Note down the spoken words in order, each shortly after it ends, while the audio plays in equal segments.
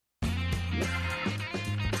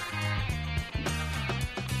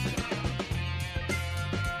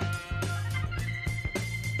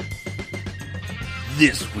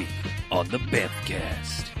This week on the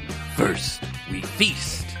Bamfcast. First, we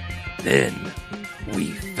feast. Then, we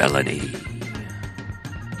felony.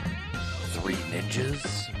 Three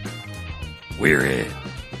ninjas. We're in.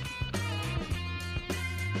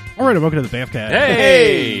 All right, welcome to the Bamfcast.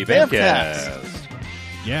 Hey, Bamfcast.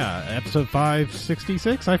 Yeah, episode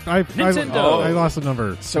 566. I Nintendo. lost the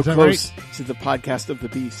number. So Is that close to the podcast of the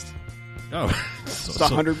Beast. Right? Oh, Just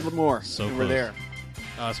 100 or more. so and close. we're there.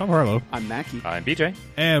 So I'm Harlow. I'm Mackie. I'm BJ.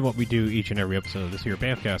 And what we do each and every episode of this here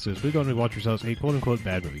Bamfcast is we go and we watch ourselves a quote-unquote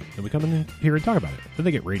bad movie. And we come in here and talk about it. Then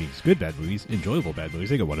they get ratings. Good bad movies, enjoyable bad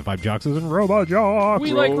movies. They go 1 to 5 jockses and robot jocks.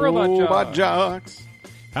 We like robot jocks.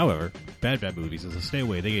 However, bad movies is a stay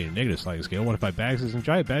away. They get a negative sliding scale. 1 to 5 bags and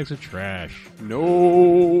giant bags of trash.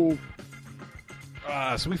 No.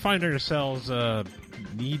 So we find ourselves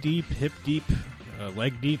knee deep, hip deep,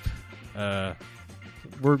 leg deep.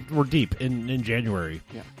 We're deep in January.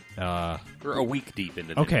 Yeah. We're a week deep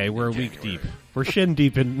into Okay, we're a week deep. We're shin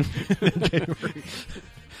deep in January.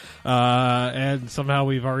 And somehow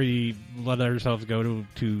we've already let ourselves go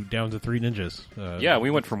to down to 3 ninjas. Yeah,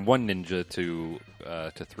 we went from 1 ninja to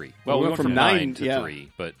 3. Well, we went from 9 to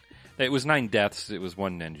 3, but it was 9 deaths. It was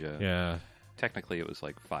 1 ninja. Yeah. Technically, it was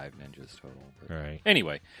like 5 ninjas total. But All right.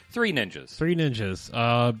 Anyway, 3 ninjas. 3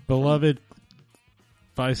 ninjas. Beloved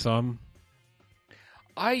by some.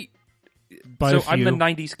 I'm By a few. the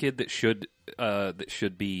 '90s kid that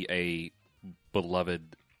should be a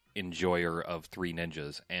beloved enjoyer of 3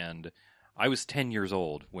 ninjas, and I was 10 years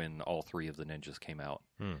old when all 3 of the ninjas came out,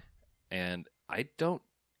 and I don't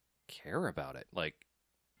care about it.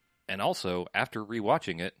 And also after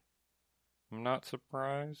rewatching it, I'm not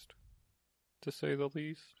surprised, to say the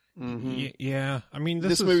least. Mm-hmm. Yeah. I mean,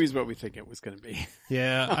 This movie's what we think it was going to be.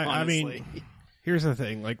 Yeah. I mean, here's the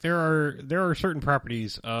thing. Like, there are certain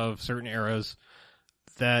properties of certain eras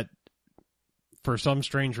that, for some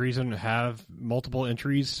strange reason, have multiple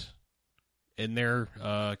entries in their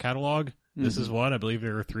catalog. Mm-hmm. This is one. I believe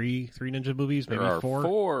there are three Ninja movies. Maybe there are 4.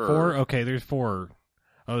 4? Okay, there's 4.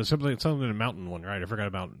 Oh, there's something in a mountain one, right? I forgot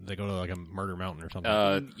about. They go to like a murder mountain or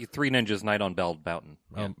something. 3 ninjas, Night on Bell Mountain.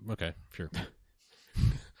 Yeah. Okay, sure.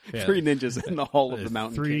 Yeah. 3 ninjas in the Hall of the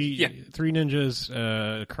Mountain King. 3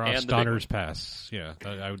 ninjas across Donner's Pass. Yeah,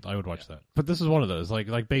 I would watch that. But this is one of those,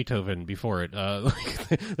 like Beethoven before it.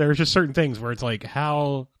 There's just certain things where it's like,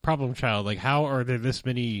 how Problem Child, like how are there this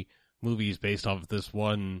many movies based off of this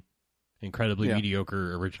one incredibly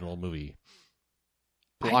mediocre original movie?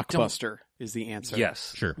 Blockbuster is the answer.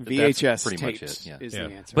 Yes, sure. That's VHS pretty tapes much it. Yeah. is the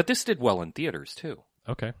answer. But this did well in theaters too.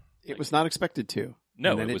 Okay, it was not expected to.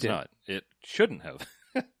 No, it was not. It shouldn't have,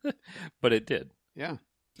 but it did. Yeah,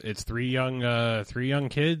 it's 3 young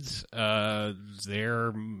kids.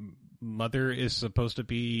 Their mother is supposed to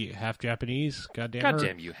be half Japanese.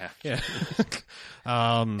 Goddamn you, half. Yeah.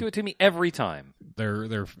 Do it to me every time.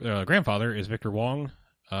 Their grandfather is Victor Wong.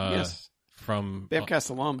 Yes. From Bamfcast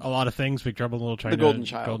alum. A lot of things. Big Trouble in Little China. The Golden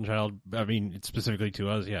Child. Golden Child. I mean, it's specifically to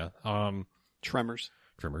us, yeah. Tremors.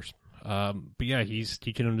 But yeah, he's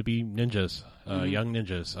teaching them to be ninjas, young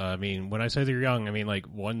ninjas. I mean, when I say they're young, I mean like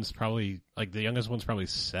one's probably, like the youngest one's probably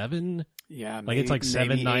 7. Yeah, like it's like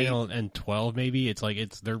 7, 9, 8. and 12 maybe. It's like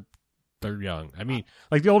they're young. I mean,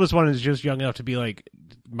 like the oldest one is just young enough to be like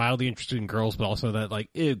mildly interested in girls, but also that like,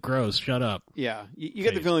 ew, gross, shut up. Yeah, you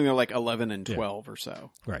get the feeling they're like 11 and 12 or so.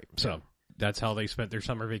 Right. So that's how they spent their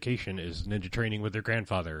summer vacation, is ninja training with their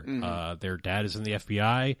grandfather. Mm-hmm. Their dad is in the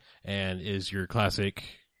FBI and is your classic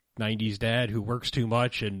 90s dad who works too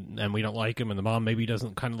much, and we don't like him, and the mom maybe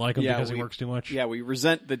doesn't kind of like him because he works too much. Yeah, we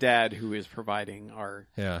resent the dad who is providing our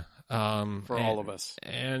all of us.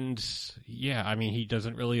 And yeah, I mean, he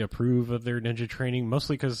doesn't really approve of their ninja training,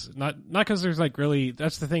 mostly because not because there's like really,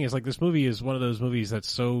 that's the thing, is like this movie is one of those movies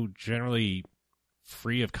that's so generally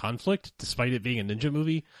free of conflict, despite it being a ninja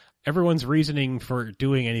movie. Everyone's reasoning for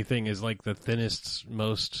doing anything is like the thinnest,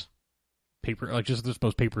 most paper, like just this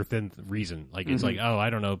most paper thin reason. Like it's like, oh,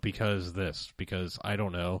 I don't know, because I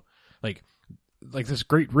don't know. Like this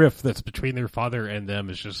great riff that's between their father and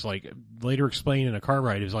them is just like later explained in a car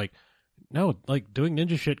ride is like, no, like doing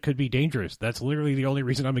ninja shit could be dangerous. That's literally the only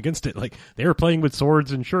reason I'm against it. Like they were playing with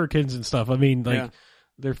swords and shurikens and stuff. I mean, like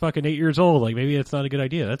they're fucking 8 years old. Like maybe it's not a good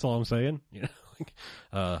idea. That's all I'm saying. You know.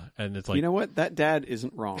 And it's like, you know what, that dad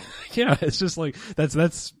isn't wrong. Yeah, it's just like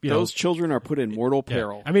that's those children are put in mortal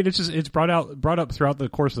peril. Yeah. I mean, it's brought up throughout the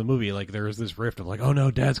course of the movie. Like there is this rift of like, oh no,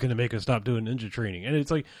 dad's gonna make us stop doing ninja training, and it's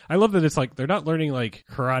like, I love that it's like they're not learning like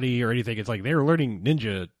karate or anything. It's like they're learning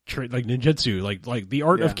like ninjutsu, like the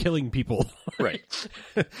art of killing people, right?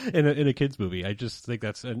 in a kids movie. I just think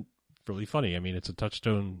that's really funny. I mean, it's a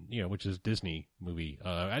touchstone, which is Disney movie.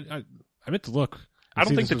 I meant to look I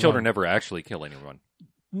don't think the children ever actually kill anyone.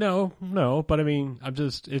 No, but I mean,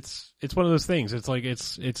 it's one of those things. It's like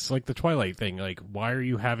the Twilight thing. Like, why are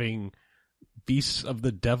you having beasts of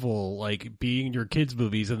the devil like being in your kids'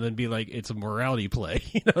 movies and then be like it's a morality play?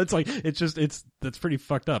 It's like that's pretty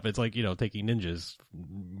fucked up. It's like taking ninjas,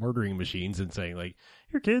 murdering machines, and saying like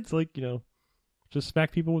your kids like just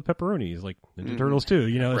smack people with pepperonis like Ninja Turtles too.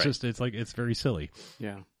 It's right. It's very silly.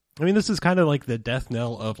 Yeah, I mean, this is kind of like the death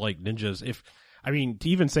knell of like ninjas. To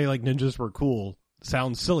even say like ninjas were cool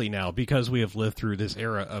sounds silly now because we have lived through this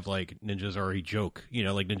era of like ninjas are a joke,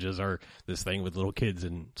 like ninjas are this thing with little kids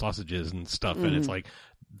and sausages and stuff. And it's like,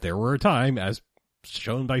 there were a time as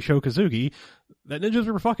shown by Sho Kosugi that ninjas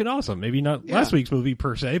were fucking awesome. Maybe not last week's movie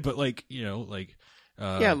per se, but like, like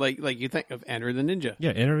you think of Enter the Ninja.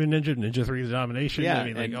 Yeah. Enter the Ninja, Ninja 3 The Domination. Yeah. I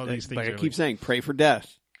mean, like all these things. Like I keep saying, pray for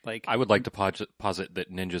death. Like I would like to posit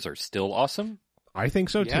that ninjas are still awesome. I think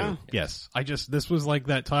so too. Yes. This was like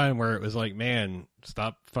that time where it was like, man,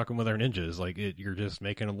 stop fucking with our ninjas. Like you're just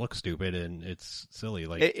making them look stupid and it's silly.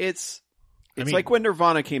 Like it's like when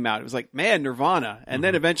Nirvana came out. It was like, man, Nirvana. And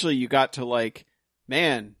then eventually you got to like,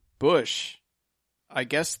 man, Bush. I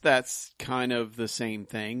guess that's kind of the same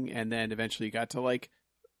thing. And then eventually you got to like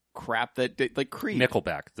crap that like Creed.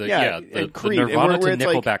 Nickelback. The Creed. Nirvana to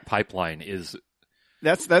Nickelback pipeline is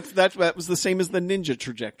that was the same as the ninja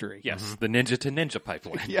trajectory. Yes, the ninja to ninja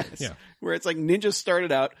pipeline. Yes, where it's like ninjas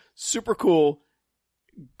started out super cool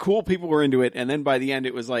people were into it, and then by the end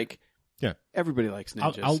it was like, everybody likes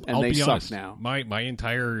ninjas, and they suck now. My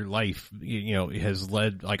entire life, has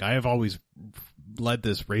led like I have always led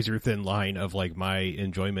this razor thin line of like my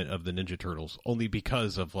enjoyment of the Ninja Turtles only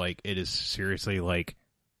because of like it is seriously like.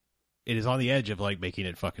 It is on the edge of like making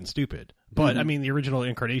it fucking stupid. But I mean, the original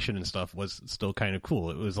incarnation and stuff was still kind of cool.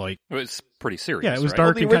 It was like it was pretty serious. Yeah, it was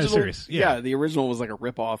dark and kind of serious. Yeah, the original was like a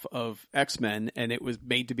ripoff of X-Men, and it was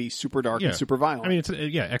made to be super dark and super violent. I mean, it's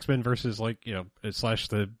X-Men versus like slash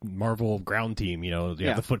the Marvel ground team.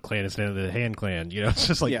 The Foot Clan instead of the Hand Clan. It's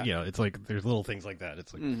just like it's like there's little things like that.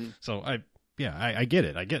 It's like so I get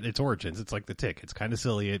it. I get its origins. It's like the Tick. It's kind of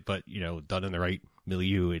silly, but done in the right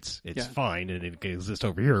milieu, it's fine, and it can exist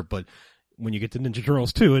over here. But when you get to Ninja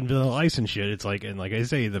Turtles 2 and Vanilla Ice and shit, it's like, and like I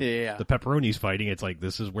say, the pepperonis fighting, it's like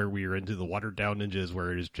this is where we are into the watered down ninjas,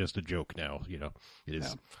 where it is just a joke now. It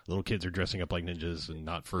is little kids are dressing up like ninjas, and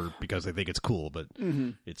not because they think it's cool, but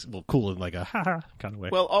it's cool in like a ha ha kind of way.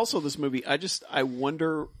 Well, also this movie, I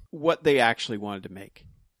wonder what they actually wanted to make.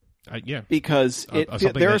 Because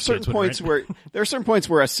there are certain points where a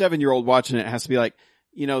 7-year-old watching it has to be like,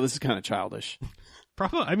 this is kind of childish.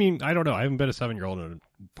 Probably. I mean, I don't know. I haven't been a 7-year-old in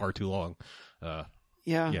far too long.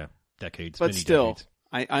 Decades. But still,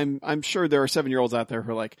 decades. I'm sure there are 7-year-olds out there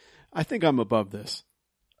who are like, I think I'm above this.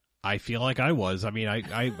 I feel like I was. I mean,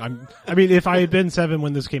 I mean, if I had been 7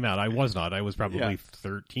 when this came out, I was not. I was probably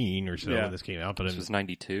 13 or so when this came out. But this was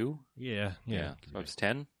 92. Yeah. So I was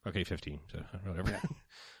 10. Okay, 15. So whatever.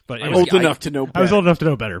 But I'm old enough to know better. I was old enough to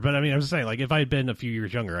know better. But I mean, I was saying, like, if I had been a few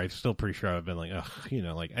years younger, I'm still pretty sure I've been like,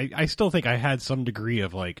 like, I still think I had some degree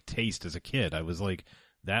of, like, taste as a kid. I was like,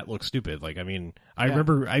 that looks stupid. Like, I mean, I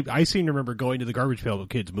remember, I seem to remember going to the Garbage Pail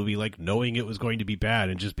Kids movie, like, knowing it was going to be bad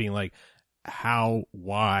and just being like,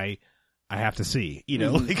 why, I have to see,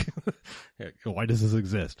 like, why does this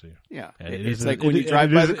exist? Yeah. It's like when you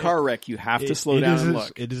drive by the car wreck, you have to slow down and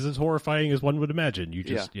look. It is as horrifying as one would imagine. You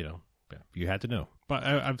just, you had to know. But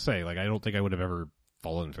I'm saying, like, I don't think I would have ever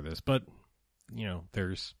fallen for this. But,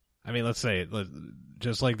 let's say,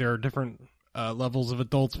 just like there are different levels of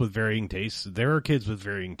adults with varying tastes, there are kids with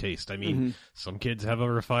varying taste. I mean, some kids have a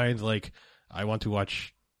refined, like, I want to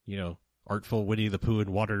watch, artful Winnie the Pooh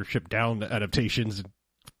and Watership Down adaptations and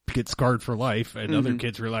get scarred for life. And other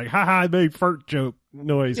kids were like, haha, I made fart joke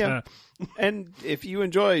noise. Yeah. And if you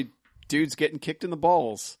enjoy dudes getting kicked in the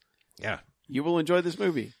balls, you will enjoy this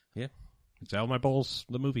movie. Yeah. It's Out of My Balls,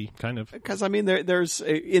 the movie, kind of. Because, I mean, there's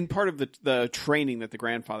in part of the training that the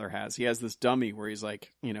grandfather has, he has this dummy where he's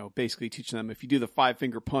like, basically teaching them if you do the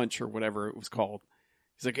 5-finger punch or whatever it was called.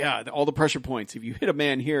 He's like, all the pressure points. If you hit a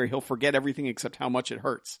man here, he'll forget everything except how much it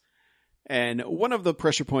hurts. And one of the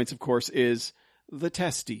pressure points, of course, is the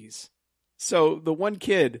testes. So the one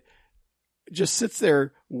kid just sits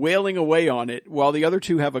there wailing away on it while the other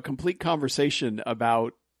two have a complete conversation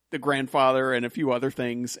about the grandfather and a few other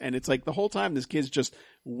things, and it's like the whole time this kid's just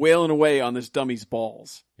wailing away on this dummy's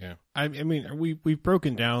balls. Yeah, I mean, we've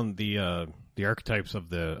broken down the archetypes of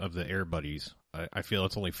the Air Buddies. I feel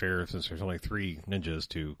it's only fair since there's only 3 ninjas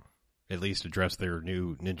to at least address their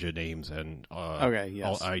new ninja names and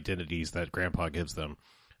all identities that Grandpa gives them.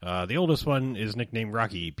 The oldest one is nicknamed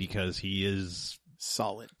Rocky because he is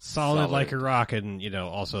Solid. Solid. like a rock, and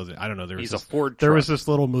also I don't know. He's a Ford There truck. was this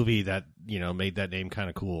little movie that made that name kind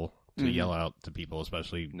of cool to yell out to people,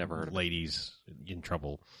 especially Never heard of it. ladies in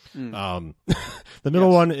trouble. Mm. The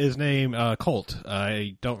middle one is named Colt.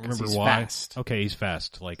 I don't remember he's why. fast. Okay, he's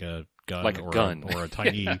fast, like a gun, Like a gun. or a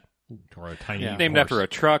tiny, or a tiny. Yeah. Named horse. after a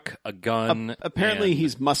truck, a gun. Apparently, and-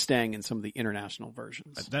 he's Mustang in some of the international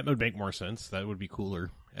versions. That would make more sense. That would be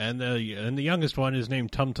cooler. And the youngest one is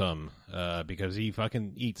named Tum Tum, because he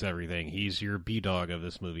fucking eats everything. He's your B dog of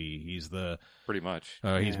this movie. He's the pretty much.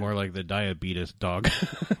 he's Yeah. more like the diabetes dog.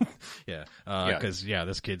 Yeah, because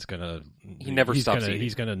this kid's gonna He never he's stops gonna, eating.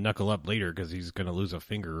 He's gonna knuckle up later because he's gonna lose a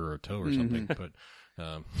finger or a toe or something. But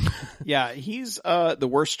Yeah, he's the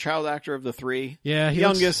worst child actor of the three. yeah, he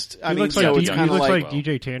Youngest. Looks, I he mean, looks so like it's he kind of looks like like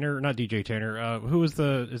DJ Tanner, not DJ Tanner. Who was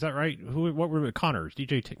the? Is that right? What were Connors?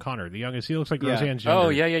 Connor, the youngest. He looks like Yeah. Roseanne's younger. Oh,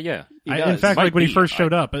 yeah. he In does. fact, Might like when he be. first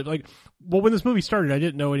showed up, when this movie started, I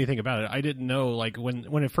didn't know anything about it. I didn't know, like,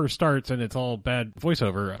 when it first starts and it's all bad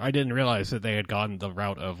voiceover, I didn't realize that they had gone the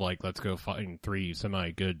route of, like, let's go find 3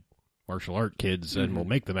 semi-good martial art kids and we'll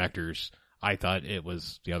make them actors. I thought it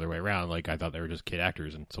was the other way around. Like, I thought they were just kid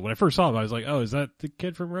actors. And so when I first saw him, I was like, oh, is that the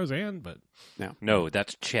kid from Roseanne? But, No,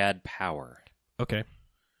 that's Chad Power, okay.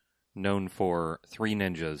 known for Three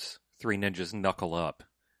Ninjas Knuckle Up,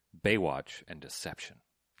 Baywatch, and Deception.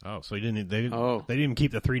 Oh, so they didn't Oh. even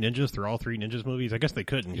keep the 3 ninjas through all 3 ninjas movies? I guess they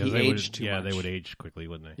couldn't. 'Cause He they aged too much. they would age quickly,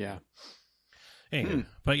 wouldn't they? Yeah. Anyway,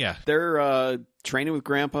 but yeah. They're training with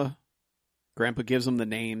Grandpa. Grandpa gives them the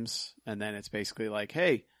names, and then it's basically like,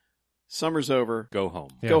 hey, summer's over. Go home.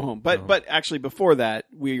 Yeah. Go home. Go home. But actually before that,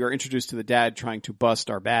 we are introduced to the dad trying to bust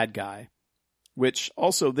our bad guy, which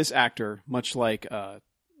also this actor, much like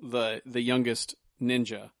the youngest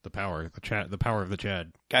ninja, The power of the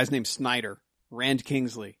Chad. guy's named Snyder, Rand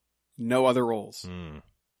Kingsley, no other roles,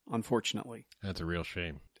 unfortunately. That's a real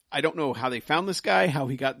shame. I don't know how they found this guy, how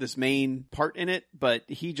he got this main part in it, but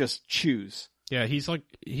he just chews. Yeah, he's like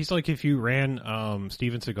if you ran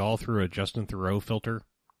Steven Seagal through a Justin Theroux filter.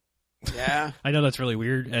 Yeah. I know that's really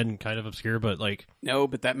weird and kind of obscure, but like No,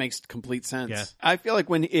 but that makes complete sense. Yeah. I feel like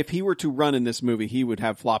if he were to run in this movie, he would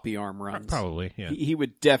have floppy arm runs. probably, yeah. He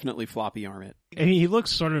would definitely floppy arm it. And he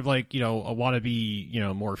looks sort of like, a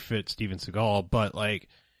wannabe, more fit Steven Seagal, but like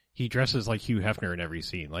he dresses like Hugh Hefner in every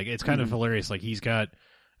scene. Like it's kind of hilarious. Like he's got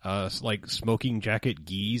like smoking jacket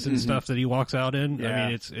geese and stuff that he walks out in. Yeah. I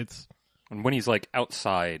mean, it's And when he's like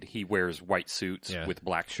outside, he wears white suits Yeah. with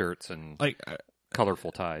black shirts and like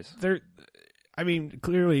colorful ties. I mean,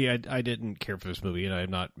 clearly I didn't care for this movie and I'm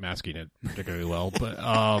not masking it particularly well, but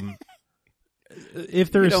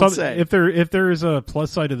if there You is don't some, say. if there is a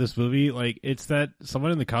plus side of this movie, like it's that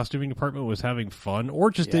someone in the costuming department was having fun or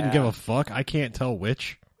just didn't Yeah. give a fuck. I can't tell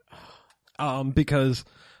which. Because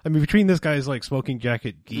I mean, between this guy's like smoking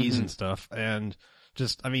jacket geese and stuff, and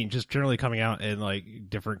just generally coming out in like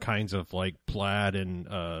different kinds of like plaid and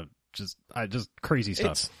just crazy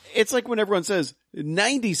stuff. It's like when everyone says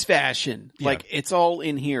 90s fashion. Yeah. Like it's all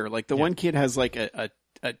in here. Like the one kid has like a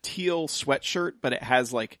teal sweatshirt, but it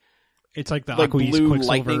has like It's like the like Aqueous blue Quicksilver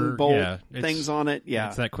lightning bolt yeah, it's- things on it. Yeah.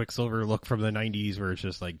 It's that Quicksilver look from the 90s where it's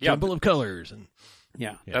just like Yeah. jumble of colors. And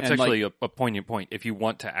Yeah. That's And, actually like, a poignant point. If you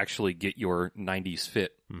want to actually get your 90s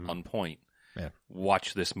fit on point, Yeah.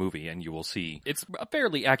 watch this movie and you will see it's a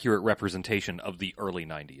fairly accurate representation of the early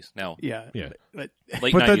 90s. Now, yeah. Yeah. But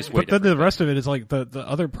late But 90s, way then the different. rest of it is like the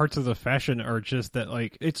other parts of the fashion are just that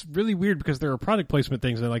like it's really weird because there are product placement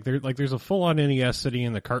things and like there's a full on NES sitting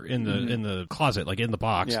in the cart in the closet like in the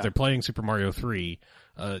box. Yeah. They're playing Super Mario 3.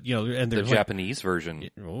 And The there's like, Japanese version,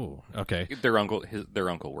 oh, okay. their uncle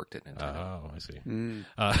worked at Nintendo. Oh, I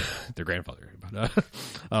see. Their grandfather,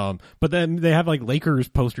 but then they have like Lakers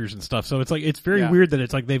posters and stuff. So it's like it's very Yeah. weird that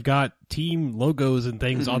it's like they've got team logos and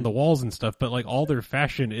things on the walls and stuff, but like all their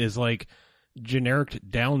fashion is like generic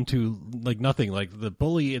down to like nothing. Like the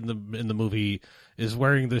bully in the movie is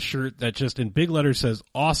wearing this shirt that just in big letters says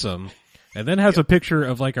 "awesome," and then has a picture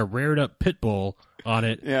of like a rared up pit bull on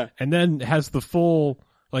it, Yeah. and then has the full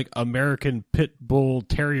like American Pit Bull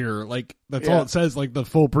Terrier, like that's all Yeah. it says, like the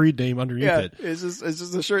full breed name underneath yeah, it. it's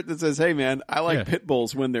just a shirt that says, "Hey man, I like Yeah. pit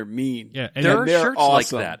bulls when they're mean." Yeah, and There then- are they're shirts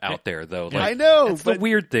awesome. like that out there, though. Yeah. Like, I know, That's but the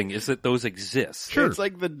weird thing is that those exist. Sure. it's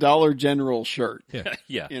like the Dollar General shirt. yeah.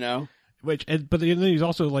 Yeah. You know? But then he's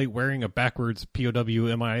also like wearing a backwards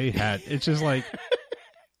POW MIA hat. It's just like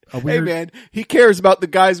a Hey weird. man, he cares about the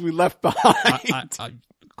guys we left behind. I,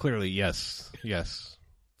 clearly, yes.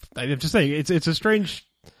 I'm just saying it's a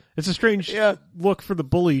strange Yeah. look for the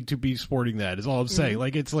bully to be sporting that. Is all I'm saying.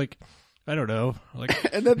 Like it's like I don't know.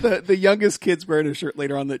 Like, And then the youngest kid's wearing a shirt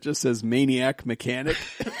later on that just says "Maniac Mechanic."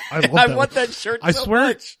 I love I that. want that shirt I so swear,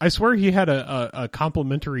 much. I swear he had a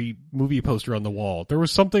complimentary movie poster on the wall. There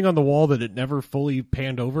was something on the wall that it never fully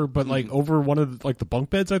panned over, but like over one of the bunk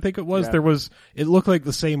beds, I think it was. Yeah. It looked like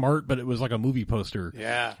the same art, but it was like a movie poster.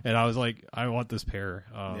 Yeah, And I was like, I want this pair.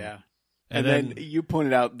 yeah. And then you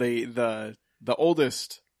pointed out the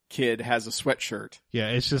oldest kid has a sweatshirt. yeah,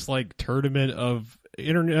 it's just like tournament of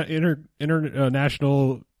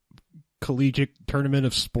international collegiate tournament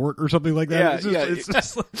of sport or something like that. Yeah, It's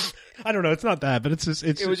just like, I don't know. It's not that, but it's just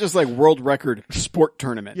It was just like world record sport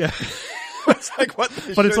tournament. yeah. It's like what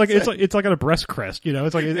the But it's shirt like said. it's like on a breast crest, you know.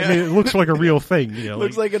 It's like I mean, it looks like a real thing, you know.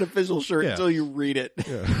 Looks like an official shirt Yeah. until you read it.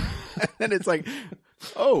 Yeah. And it's like,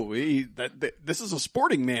 oh, this is a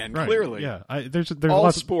sporting man, Right. clearly. Yeah, there's All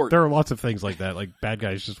lots. sport. There are lots of things like that, like bad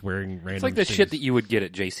guys just wearing random. It's like the things. shit that you would get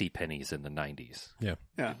at J.C. Penney's in the 90s. Yeah,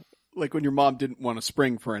 Yeah. Like when your mom didn't want to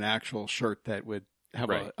spring for an actual shirt that would have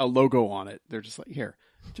Right. a logo on it. They're just like, here,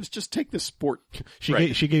 just take this sport. she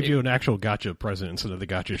Right. gave you an actual gotcha present instead of the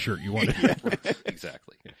gotcha shirt you wanted.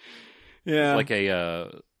 Exactly. Yeah. Like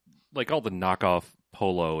like all the knockoff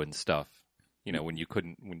polo and stuff. You know, when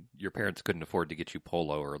your parents couldn't afford to get you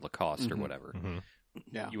polo or Lacoste or whatever,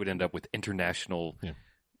 yeah. you would end up with international Yeah.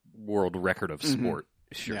 world record of sport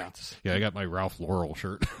shirts. Yeah, I got my Ralph Lauren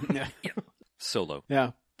shirt. Yeah. Solo.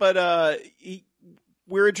 Yeah. But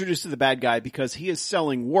we're introduced to the bad guy because he is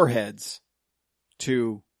selling warheads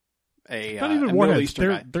to a, Not a even Middle warheads. Eastern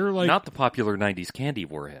guy. They're like Not the popular 90s candy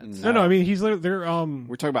warheads. no. I mean, they're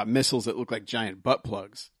We're talking about missiles that look like giant butt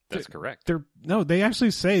plugs. That's correct. they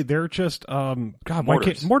actually say they're just God, why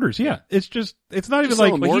Mortars. can't mortars? Yeah, it's not even Just like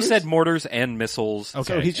selling Well, he mortars? said mortars and missiles. Okay.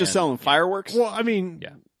 So he's just and- selling fireworks? well, I mean, Yeah.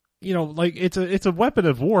 you know, like it's a weapon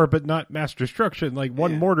of war, but not mass destruction. Like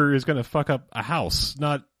one Yeah. mortar is going to fuck up a house,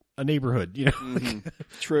 not a neighborhood. You know, Mhm.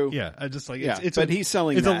 True. yeah. I just like Yeah, it's but he's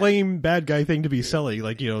selling it's that. a lame bad guy thing to be selling,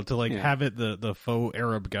 like, you know, to like Yeah. have it the faux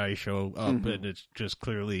Arab guy show up Mhm. and it's just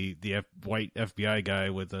clearly the white FBI guy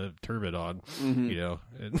with a turban on, Mhm. you know,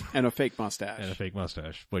 And a fake mustache. and a fake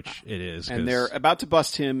mustache, which it is. And 'cause- they're about to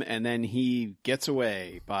bust him, and then he gets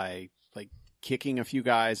away by like kicking a few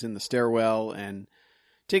guys in the stairwell and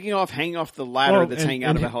hanging off the ladder Well, that's and- hanging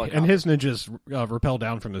out of a helicopter. And his ninjas rappel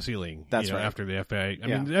down from the ceiling. That's you know, right. After the FBI, I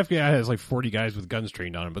Yeah. mean, the FBI has like 40 guys with guns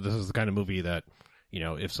trained on him, but this is the kind of movie that, you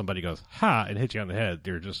know, if somebody goes ha and hits you on the head,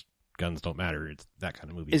 they're just guns don't matter. It's that kind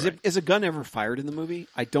of movie. Is a gun ever fired in the movie?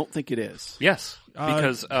 I don't think it is. Yes,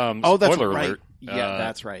 because Oh, that's spoiler right. alert. Yeah,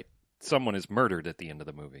 that's right. Someone is murdered at the end of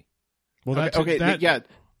the movie. Well, that's Okay, that, yeah.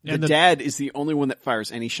 The and dad is the only one that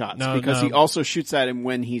fires any shots No, because no. he also shoots at him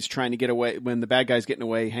when he's trying to get away. When the bad guy's getting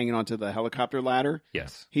away, hanging onto the helicopter ladder,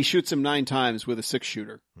 Yes. he shoots him 9 times with a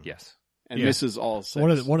 6-shooter Yes. and Yeah. misses all 6.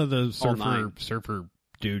 one of the All 9. surfer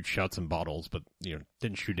dudes shot some bottles, but you know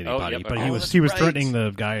didn't shoot Oh, anybody. yep, but okay. he Oh, was that's he was right. threatening the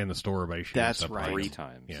guy in the store by shooting That's stuff. right. 3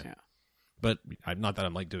 times. Yeah. Yeah. But not that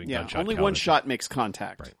I'm like doing Yeah, gunshot only count. one shot makes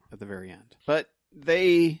contact Right. at the very end. But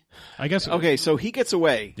they I guess. okay, so he gets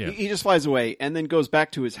away. Yeah. He just flies away and then goes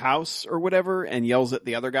back to his house or whatever and yells at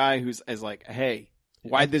the other guy who's as like, "Hey,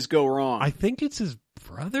 why'd this go wrong?" I think it's his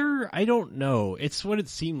brother. I don't know. It's what it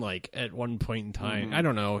seemed like at one point in time. Mhm. I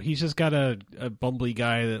don't know. He's just got a bumbly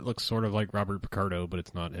guy that looks sort of like Robert Picardo, but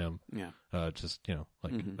it's not him. Yeah. Just you know,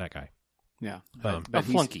 like Mhm. that guy. Yeah. Um, A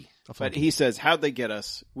he's- flunky. But he says, "How'd they get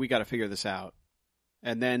us? We got to figure this out."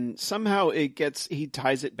 And then somehow he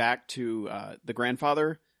ties it back to the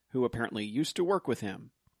grandfather who apparently used to work with him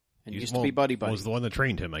and used to be buddy. Was the one that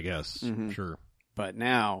trained him, I guess. Mhm. Sure. But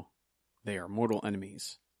now they are mortal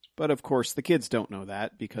enemies. But of course, the kids don't know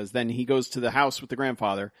that because then he goes to the house with the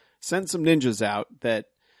grandfather, sends some ninjas out that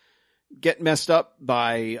get messed up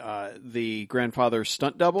by the grandfather's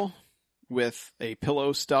stunt double with a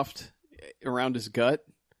pillow stuffed around his gut.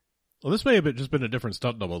 Well, this may have just been a different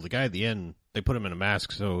stunt double. The guy at the end, they put him in a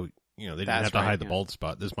mask, so you know they didn't That's have to right, hide the yeah. bald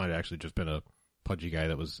spot. This might have actually just been a pudgy guy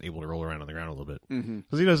that was able to roll around on the ground a little bit Mm-hmm.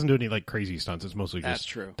 because he doesn't do any like crazy stunts. It's mostly That's just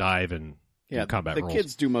true. dive and Yeah, combat the rolls.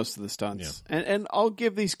 kids do most of the stunts. And I'll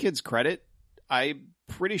give these kids credit. I'm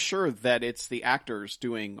pretty sure that it's the actors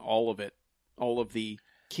doing all of it, all of the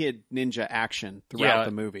kid ninja action throughout Yeah.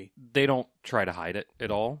 the movie. They don't try to hide it at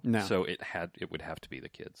all. No. So it would have to be the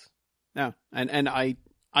kids. No, and I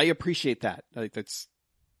appreciate that. Like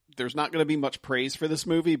there's not going to be much praise for this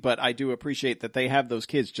movie, but I do appreciate that they have those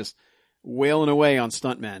kids just wailing away on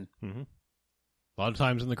stuntmen. A lot of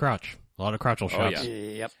times in the crotch, a lot of crotchal shots. yeah.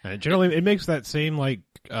 Yep. And generally, it makes that same like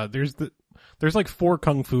there's There's like 4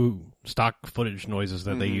 kung fu stock footage noises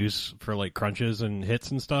that they use for like crunches and hits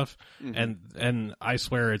and stuff. And I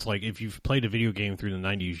swear it's like if you've played a video game through the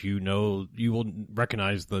 90s, you will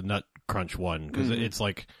recognize the nut crunch one because it's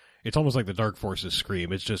like it's almost like the Dark Forces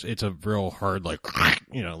scream. It's a real hard like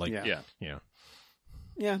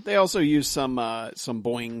Yeah, they also use some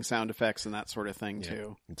boing sound effects and that sort of thing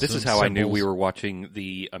too. This is how I knew we were watching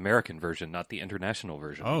the American version, not the international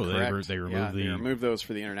version. Oh, they removed those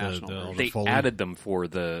for the international version. They added them for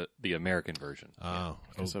the American version. Oh,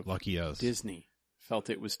 lucky us. Disney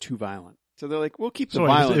felt it was too violent. So they're like, we'll keep the So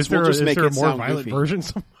violence. is there, we'll just is make there a it more sound violent goofy. version?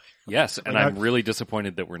 Yes, and I'm really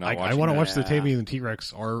disappointed that we're not watching I want to that. watch the Tammy and the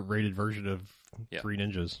T-Rex R-rated version of Three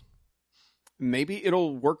Ninjas. Maybe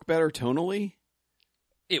it'll work better tonally.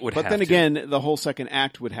 It would But have then to. again, the whole second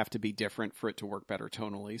act would have to be different for it to work better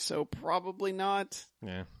tonally, so probably not.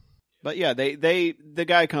 Yeah. But yeah, the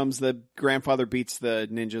guy comes, the grandfather beats the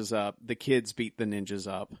ninjas up, the kids beat the ninjas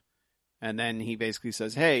up, and then he basically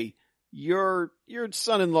says, "Hey, your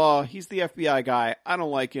son-in-law, he's the FBI guy. I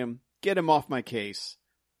don't like him. Get him off my case."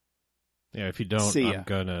 Yeah, if you don't, See ya. I'm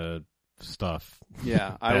gonna stuff.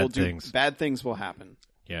 Yeah, I Bad will do. things. Bad things will happen.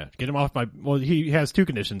 Yeah, get him off my... Well, he has 2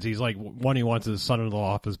 conditions. He's like, one, he wants his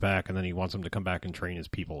son-in-law off his back, and then he wants him to come back and train his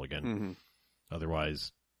people again. Mm-hmm.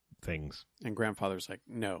 Otherwise, things. And grandfather's like,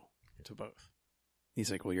 no to both.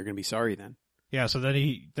 He's like, well, you're going to be sorry then. Yeah, so then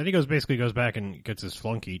he goes back and gets his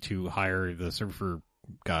flunky to hire the surfer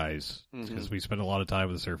guys, because we spend a lot of time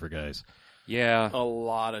with the surfer guys. Yeah. A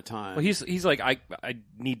lot of time. Well, he's like, I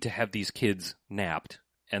need to have these kids napped.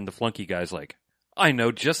 And the flunky guy's like, I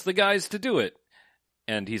know just the guys to do it.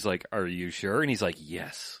 And he's like, are you sure? And he's like,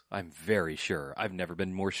 yes, I'm very sure. I've never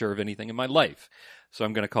been more sure of anything in my life. So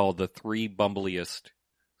I'm going to call the 3 bumbliest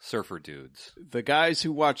surfer dudes. The guys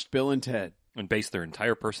who watched Bill and Ted. And base their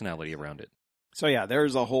entire personality around it. So yeah,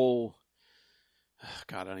 there's a whole...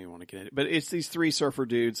 God, I don't even want to get it. But it's these 3 surfer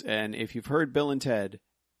dudes, and if you've heard Bill and Ted,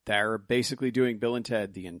 they're basically doing Bill and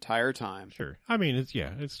Ted the entire time. Sure. I mean,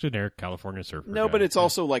 it's generic California surfer. No, guy. but it's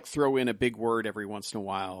also like throw in a big word every once in a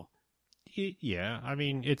while. Yeah, I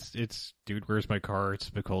mean, it's Dude, Where's My Car? It's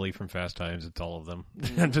Spicoli from Fast Times. It's all of them.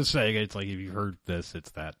 I'm just saying, it's like, if you heard this,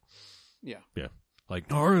 it's that. Yeah. Yeah. Like,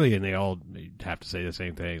 gnarly, and they all have to say the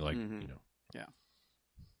same thing, like, Yeah.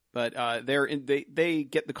 But they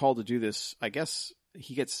get the call to do this. I guess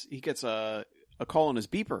he gets a call on his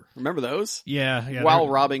beeper. Remember those? Yeah. While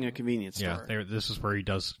robbing a convenience store. Yeah, this is where he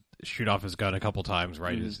does shoot off his gun a couple times,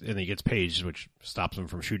 right? And he gets paged, which stops him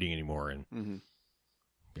from shooting anymore. And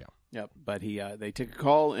Yep, but they take a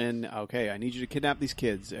call and, okay, I need you to kidnap these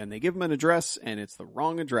kids. And they give him an address, and it's the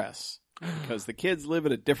wrong address. Because the kids live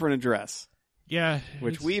at a different address. Yeah.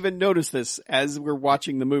 Which we even noticed this as we're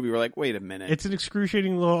watching the movie. We're like, wait a minute. It's an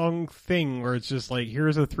excruciating long thing where it's just like,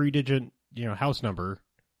 here's a 3-digit, house number.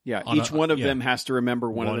 Yeah, each one of them has to remember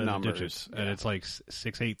one of the numbers. Digits, and it's like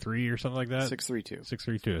 683 or something like that. 632.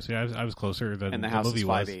 632. So yeah, I was closer than and the the house movie is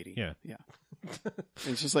 580. was. Yeah.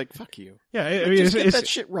 It's just like, fuck you. Yeah, Like, I mean, just get it's that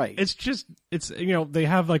shit right. It's they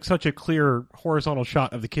have like such a clear horizontal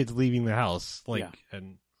shot of the kids leaving the house, like,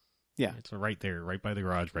 and it's right there, right by the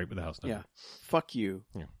garage, right by the house number. Yeah, fuck you.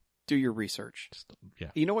 Yeah. Do your research.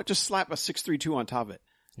 You know what? Just slap a 632 on top of it.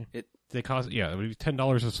 Yeah. They cost it would be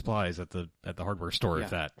 $10 of supplies at the hardware store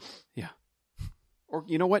if that. Yeah. Or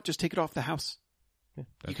you know what? Just take it off the house. Yeah,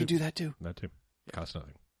 you can do that too. That too. Costs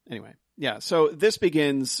nothing. Anyway, yeah. So this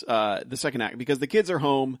begins the second act because the kids are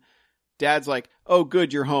home. Dad's like, "Oh,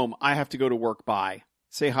 good, you're home. I have to go to work. Bye.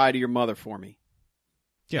 Say hi to your mother for me."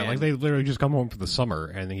 Yeah, like they literally just come home for the summer,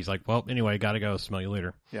 and then he's like, "Well, anyway, gotta go. Smell you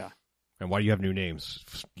later." Yeah. And why do you have new names?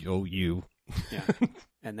 Oh, you. Yeah.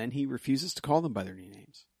 And then he refuses to call them by their new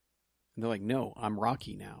names, and they're like, "No, I'm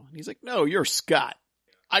Rocky now." And he's like, "No, you're Scott.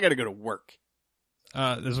 I gotta go to work."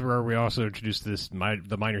 This is where we also introduced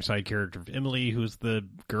the minor side character of Emily, who's the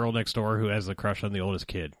girl next door who has a crush on the oldest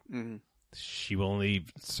kid. Mm-hmm. She will only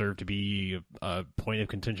serve to be a point of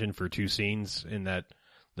contention for 2 scenes, in that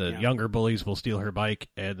the younger bullies will steal her bike,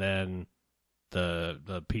 and then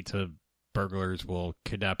the pizza burglars will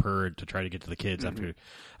kidnap her to try to get to the kids after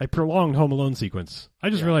a prolonged Home Alone sequence. I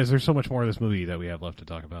just realized there's so much more of this movie that we have left to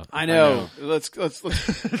talk about. I know. Let's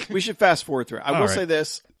we should fast forward through it. I will say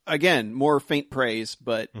this. Again, more faint praise,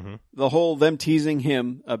 but the whole them teasing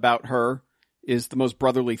him about her is the most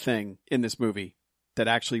brotherly thing in this movie that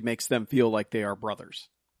actually makes them feel like they are brothers.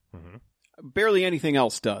 Barely anything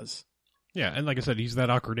else does. Yeah, and like I said, he's that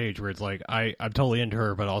awkward age where it's like, I'm totally into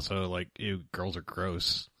her, but also like, ew, girls are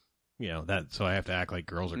gross. So I have to act like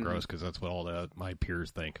girls are gross because that's what all my peers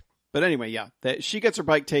think. But anyway, she gets her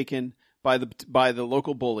bike taken by the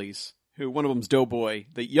local bullies. who one of them's Doughboy,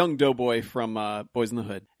 the young Doughboy from Boys in the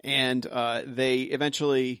Hood. And they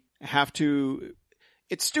eventually have to...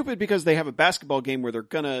 It's stupid because they have a basketball game where they're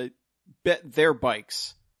going to bet their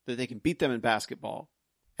bikes that they can beat them in basketball.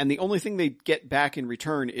 And the only thing they get back in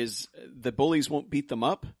return is the bullies won't beat them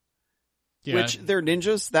up. Yeah. Which they're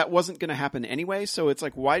ninjas. That wasn't going to happen anyway. So it's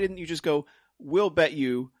like, why didn't you just go, we'll bet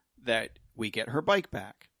you that we get her bike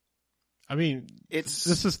back? I mean,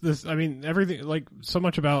 it's I mean, everything, like, so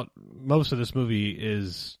much about most of this movie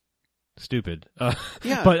is stupid.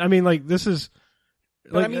 Yeah. But I mean, like, this is.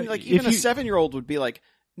 But I mean, like, even a 7-year-old would be like,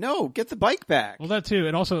 no, get the bike back. Well, that too.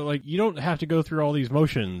 And also, like, you don't have to go through all these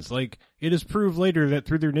motions. Like, it is proved later that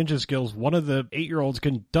through their ninja skills, one of the 8-year-olds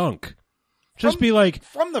can dunk. Just be like,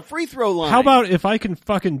 from the free throw line. How about if I can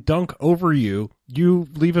fucking dunk over you, you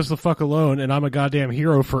leave us the fuck alone, and I'm a goddamn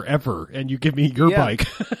hero forever, and you give me your bike.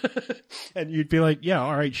 And you'd be like, yeah,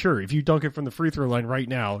 all right, sure. If you dunk it from the free throw line right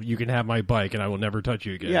now, you can have my bike, and I will never touch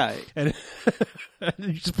you again. Yeah. And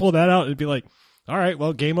you just pull that out and be like, all right,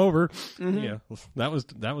 well, game over. Mm-hmm. Yeah, that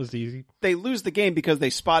was easy. They lose the game because they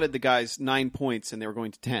spotted the guys 9 points and they were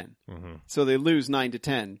going to 10. Mm-hmm. So they lose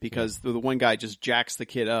 9-10 because the one guy just jacks the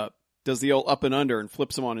kid up, does the old up and under and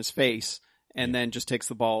flips him on his face, and then just takes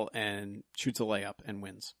the ball and shoots a layup and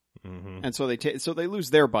wins. Mm-hmm. And so they lose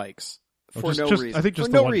their bikes for no reason. I think just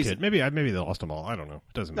for the no one reason. kid. Maybe they lost them all. I don't know.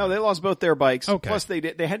 It doesn't matter. No, they lost both their bikes. Okay. Plus they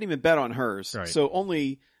hadn't even bet on hers. Right. So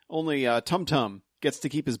only Tum Tum gets to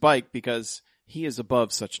keep his bike because he is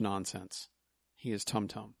above such nonsense. He is Tum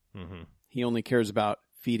Tum. Mm-hmm. He only cares about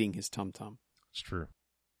feeding his Tum Tum. It's true.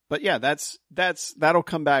 But yeah, that'll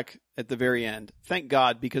come back at the very end. Thank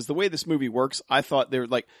God, because the way this movie works, I thought they were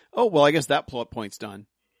like, oh, well, I guess that plot point's done.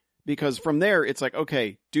 Because from there, it's like,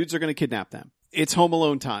 okay, dudes are going to kidnap them. It's Home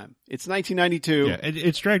Alone time. It's 1992. Yeah,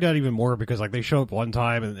 it's dragged out even more because like they show up one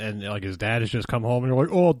time and like his dad has just come home and they're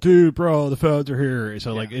like, oh, dude, bro, the feds are here.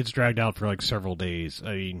 So like it's dragged out for like several days.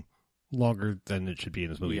 I mean, longer than it should be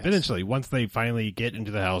in this movie. Yes. Eventually, once they finally get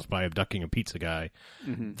into the house by abducting a pizza guy,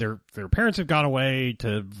 Mm-hmm. their parents have gone away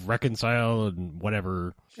to reconcile and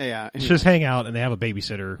whatever. Yeah. It's just hang out, and they have a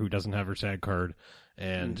babysitter who doesn't have her SAG card,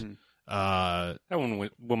 and Mm-hmm. That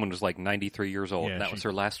woman was like 93 years old. Yeah, That was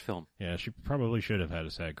her last film. yeah, she probably should have had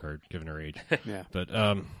a SAG card given her age, Yeah. but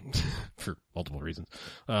for multiple reasons.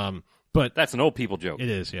 But That's an old people joke. it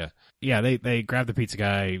is, yeah. Yeah, they grab the pizza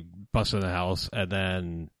guy, bust in the house, and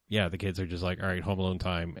then, yeah, the kids are just like, all right, Home Alone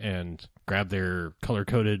time, and grab their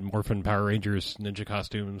color-coded Morphin Power Rangers ninja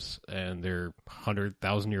costumes and their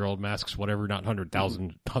 100,000-year-old masks, whatever, not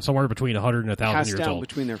 100,000, somewhere between 100 and 1,000 Passed years down old.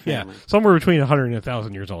 between their Yeah, families. somewhere between 100 and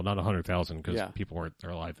 1,000 years old, not 100,000, because Yeah. people weren't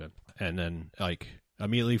alive then. And then, like,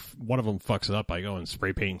 immediately one of them fucks it up by going and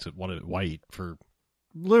spray paints it one of it white for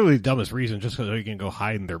literally the dumbest reason, just so they can go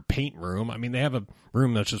hide in their paint room. I mean, they have a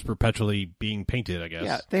room that's just perpetually being painted, I guess.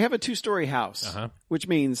 Yeah. They have a 2-story house, Uh-huh. which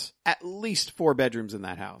means at least 4 bedrooms in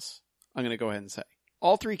that house. I'm going to go ahead and say.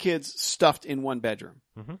 All 3 kids stuffed in 1 bedroom.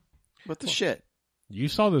 Mhm. What the shit? You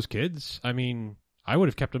saw those kids. I mean, I would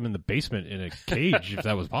have kept them in the basement in a cage if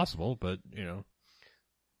that was possible, but, you know.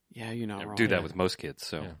 Yeah, you're not wrong. Do that with most kids.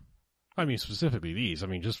 So Yeah. I mean, specifically these. I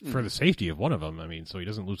mean, just for the safety of one of them. I mean, so he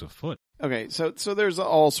doesn't lose a foot. Okay, so there's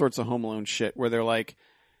all sorts of Home Alone shit where they're like,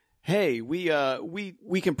 "Hey, we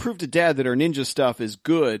can prove to Dad that our ninja stuff is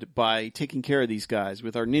good by taking care of these guys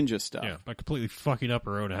with our ninja stuff." Yeah, by completely fucking up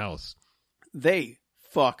her own house. They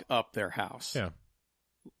fuck up their house. Yeah.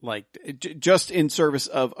 Like just in service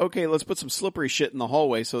of, okay, let's put some slippery shit in the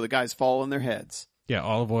hallway so the guys fall on their heads. Yeah,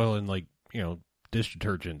 olive oil and, like, you know, dish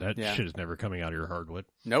detergent. That Yeah. shit is never coming out of your hardwood.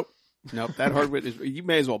 Nope. That hardwood is. You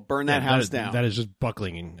may as well burn that house down. That is just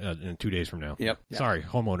buckling in 2 days from now. Yep. Sorry,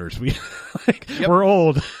 homeowners. Yep. We're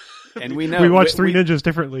old. And we know we watch Three Ninjas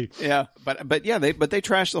differently. Yeah, but yeah, they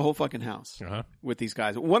trash the whole fucking house Uh-huh. with these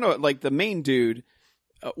guys. One of like the main dude,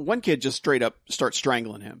 one kid just straight up starts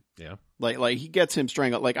strangling him. Yeah. Like he gets him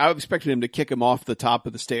strangled. Like I expected him to kick him off the top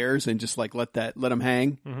of the stairs and just like let him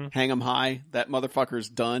hang him high. That motherfucker's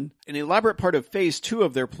done. An elaborate part of phase 2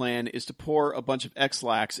 of their plan is to pour a bunch of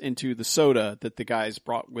X-Lax into the soda that the guys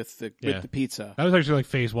brought with the pizza. That was actually like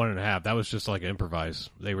phase 1.5. That was just like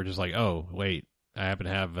improvise. They were just like, oh, wait, I happen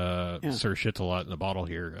to have Sir Shits-a-Lot in the bottle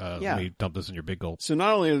here. Let me dump this in your big gulp. So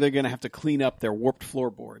not only are they going to have to clean up their warped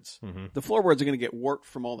floorboards, the floorboards are going to get warped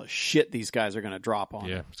from all the shit these guys are going to drop on.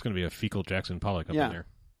 Yeah, it's going to be a fecal Jackson Pollock up in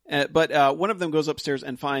there. But one of them goes upstairs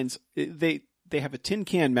and finds they have a tin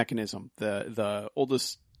can mechanism. The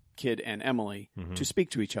oldest kid and Emily to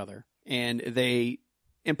speak to each other, and they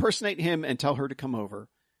impersonate him and tell her to come over.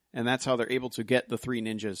 And that's how they're able to get the 3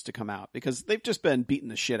 ninjas to come out, because they've just been beating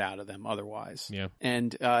the shit out of them otherwise. Yeah.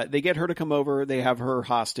 And they get her to come over. They have her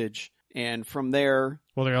hostage. And from there,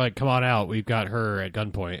 Well, they're like, come on out. We've got her at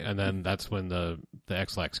gunpoint. And then that's when the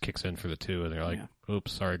X-Lax kicks in for the two. And they're like,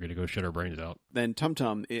 oops, sorry, going to go shit our brains out. then Tum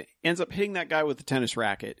Tum ends up hitting that guy with the tennis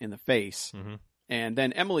racket in the face. And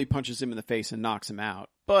then Emily punches him in the face and knocks him out.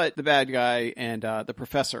 But the bad guy and the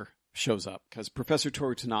professor shows up because Professor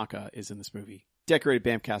Toru Tanaka is in this movie. Decorated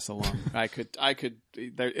Bamcast alum.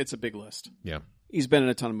 It's a big list. Yeah. He's been in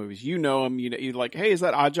a ton of movies. You know him. You're like, hey, is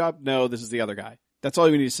that Oddjob? No, this is the other guy. That's all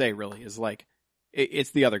you need to say, really, is like,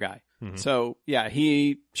 it's the other guy. So, yeah,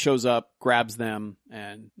 he shows up, grabs them,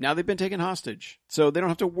 and now they've been taken hostage. So they don't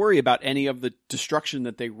have to worry about any of the destruction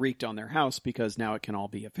that they wreaked on their house because now it can all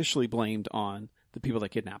be officially blamed on the people that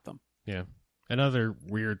kidnapped them. Yeah. And other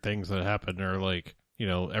weird things that happen are like,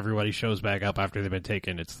 everybody shows back up after they've been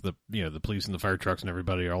taken. It's the police and the fire trucks and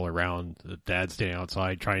everybody all around. The dad's standing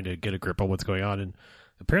outside trying to get a grip on what's going on. And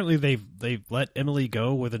apparently they've let Emily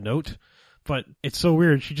go with a note. But it's so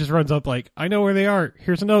weird. She just runs up like, I know where they are.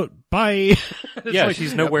 Here's a note. Bye. Yeah, like,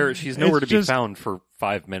 she's nowhere to be found for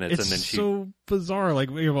 5 minutes, it's and then she so bizarre. Like,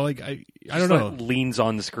 I don't like, know. leans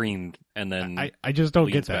on the screen and then I just don't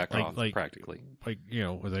leans get that. back off, Like practically.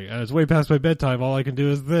 It's way past my bedtime. All I can do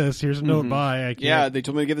is this. Here's a note. Bye. I can't. Yeah, they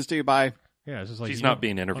told me to give this to you. Bye. Yeah, it's just like She's not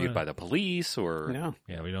being interviewed by the police or No.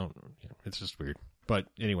 Yeah, we don't. It's just weird. But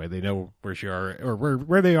anyway, they know where she are or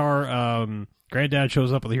where they are. Granddad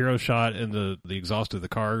shows up with a hero shot in the exhaust of the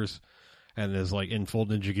cars, and is like in full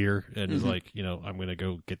ninja gear, and is like, I'm gonna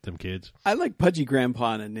go get them kids. I like Pudgy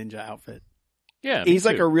Grandpa in a ninja outfit. Yeah, He's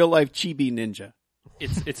like too. a real life chibi ninja.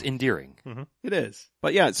 It's endearing. It is.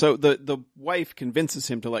 But yeah, so the wife convinces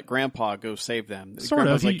him to let Grandpa go save them. Sort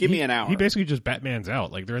Grandpa's of. like, give me an hour. He basically just Batman's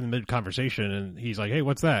out. Like they're in the mid conversation, and he's like, "Hey,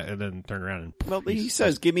 what's that?" And then turn around and Well, he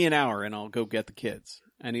says, give me an hour and I'll go get the kids.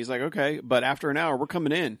 And he's like, okay, but after an hour, we're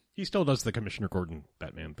coming in. he still does the Commissioner Gordon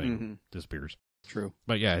Batman thing. Disappears. True.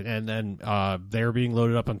 But yeah, and then they're being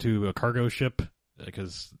loaded up onto a cargo ship.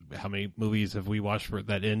 Because how many movies have we watched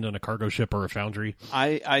that end on a cargo ship or a foundry?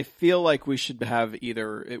 I feel like we should have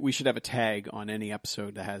a tag on any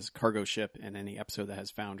episode that has cargo ship and any episode that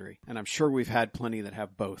has foundry. And I'm sure we've had plenty that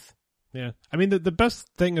have both. Yeah. I mean, the best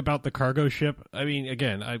thing about the cargo ship, I mean,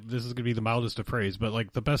 again, this is going to be the mildest of praise, but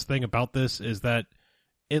like the best thing about this is that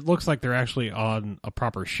it looks like they're actually on a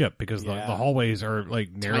proper ship because the hallways are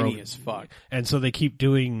like narrow, tiny as fuck, and so they keep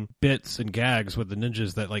doing bits and gags with the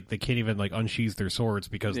ninjas that like they can't even like unsheath their swords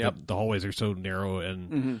because the hallways are so narrow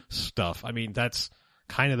and stuff. I mean, that's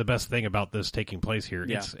kind of the best thing about this taking place here.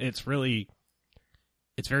 Yeah. It's very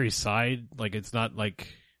side, like it's not like.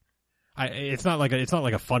 It's not like a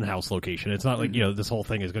funhouse location. It's not like, this whole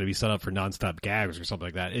thing is going to be set up for nonstop gags or something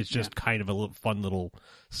like that. It's just kind of a fun little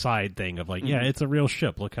side thing of like, it's a real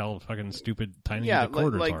ship. Look how fucking stupid tiny the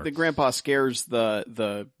quarters like are. the grandpa scares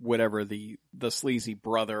the whatever the sleazy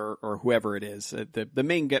brother or whoever it is, the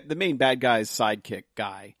main bad guy's sidekick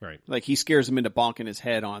guy. Right. Like he scares him into bonking his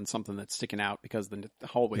head on something that's sticking out because the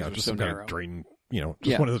hallways are just so some kind narrow. of drain,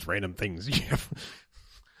 just one of those random things.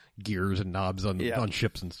 Gears and knobs on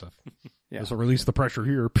ships and stuff. Yeah. So release the pressure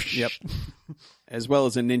here. Yep. As well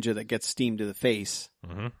as a ninja that gets steamed to the face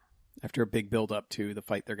after a big build up to the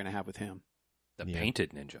fight they're going to have with him. The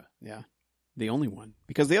painted ninja. Yeah. The only one.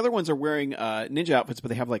 Because the other ones are wearing ninja outfits, but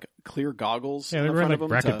they have like clear goggles. Yeah, on they're the front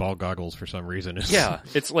wearing like of them racquetball goggles for some reason. Yeah,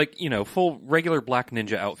 it's like, full regular black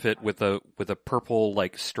ninja outfit with a purple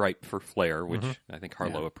like stripe for flair, which I think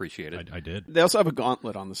Harlow appreciated. I did. They also have a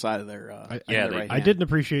gauntlet on the side of their I didn't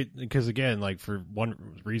appreciate because again, like for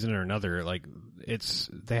one reason or another, like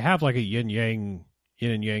they have like a yin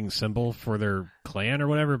and yang symbol for their clan or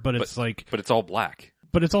whatever, but it's all black.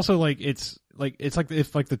 But it's also like it's like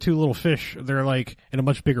if like the two little fish, they're like in a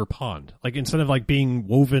much bigger pond. Like instead of like being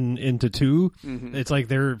woven into two, it's like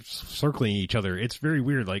they're circling each other. It's very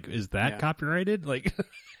weird. Like, is that copyrighted? Like,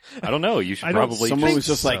 I don't know. You should probably. Someone was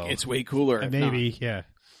just like, it's way cooler. Maybe, yeah.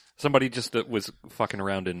 Somebody just was fucking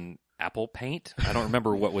around in Apple Paint. I don't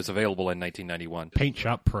remember what was available in 1991. Paint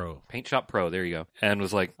Shop Pro. Paint Shop Pro. There you go. And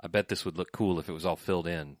was like, I bet this would look cool if it was all filled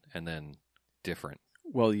in and then different.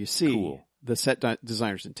 Well, you see. Cool. The set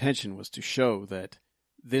designer's intention was to show that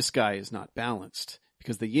this guy is not balanced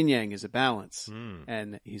because the yin yang is a balance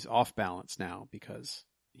and he's off balance now because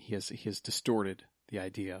he has distorted the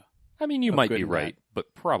idea. I mean, you might be right,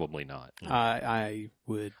 but probably not. I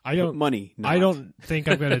would I don't put money. Not. I don't think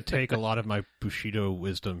I'm going to take a lot of my Bushido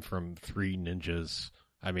wisdom from Three Ninjas.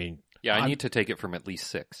 I mean, yeah, I need to take it from at least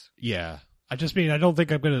 6. Yeah, I just mean I don't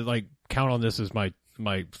think I'm going to like count on this as my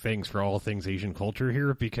things for all things Asian culture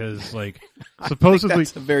here because like supposedly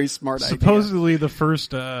that's a very smart idea. Supposedly the first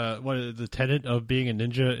the tenet of being a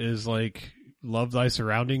ninja is like love thy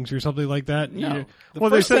surroundings or something like that. No. The Well,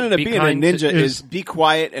 first they said tenet of be being a kind ninja is- is be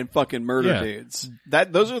quiet and fucking murder Yeah. dudes.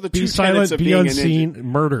 Those are the be two tenets silent, of be being unseen,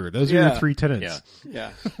 murder. Those are Yeah. your 3 tenets.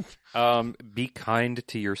 Yeah. a ninja. Be kind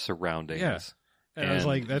to your surroundings. Yeah. And I was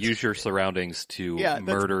like, that's use your surroundings to Yeah, that's-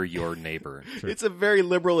 murder your neighbor. It's a very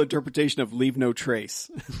liberal interpretation of leave no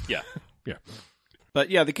trace. Yeah. yeah. But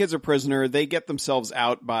yeah, the kids are prisoner. They get themselves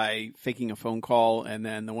out by faking a phone call, and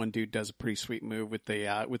then the one dude does a pretty sweet move with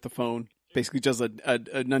the phone. Basically, does a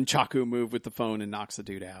nunchaku move with the phone and knocks the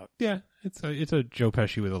dude out. Yeah, it's a Joe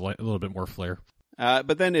Pesci with a little bit more flair.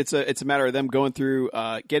 But then it's a matter of them going through,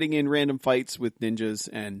 getting in random fights with ninjas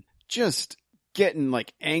and just getting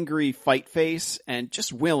like angry fight face and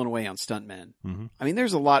just wailing away on stuntmen. Mm-hmm. I mean,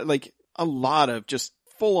 there's a lot of just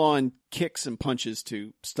full on kicks and punches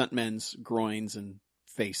to stuntmen's groins and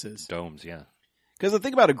faces. Domes, yeah. Because the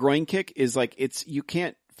thing about a groin kick is like you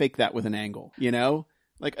can't fake that with an angle, you know?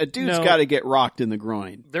 Like a dude's No. got to get rocked in the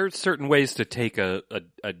groin. There's certain ways to take a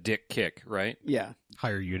dick kick, right? Yeah.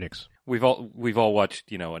 Hire eunuchs. We've all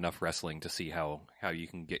watched, enough wrestling to see how you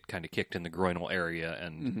can get kind of kicked in the groinal area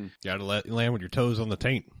and Mm-hmm. You got to land with your toes on the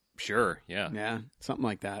taint. sure, yeah. Yeah. Something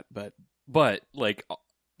like that. But Like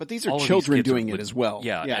these all are of these children kids are doing it lit- as well.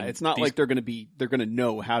 Yeah, Yeah. and It's not these- like they're going to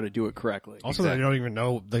know how to do it correctly. Also, Exactly. they don't even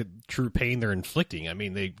know the true pain they're inflicting. I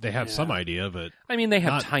mean, they have Yeah. some idea, but I mean, they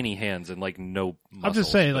have Not- tiny hands and like no muscles. I'm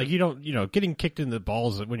just saying, but- like, you don't, getting kicked in the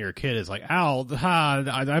balls when you're a kid is like, ow,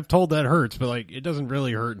 I've told that hurts, but like, it doesn't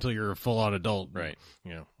really hurt until you're a full on adult. Right.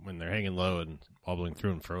 When they're hanging low and wobbling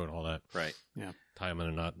through and fro and all that. right. Tie them in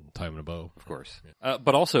a knot and tie them in a bow. Of course.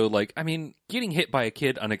 But also, like, I mean, getting hit by a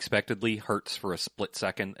kid unexpectedly hurts for a split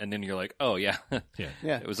second, and then you're like, oh, yeah. Yeah.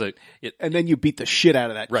 Yeah. It was it And then you beat the shit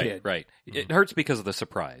out of that right, kid. right. It hurts because of the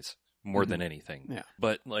surprise more than anything. Yeah.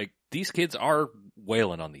 But, like, these kids are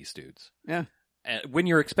wailing on these dudes. Yeah. And when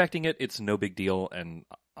you're expecting it, it's no big deal, and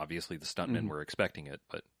obviously the stuntmen Mhm. were expecting it,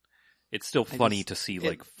 but it's still funny to see,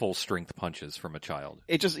 like, full-strength punches from a child.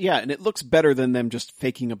 It just, and it looks better than them just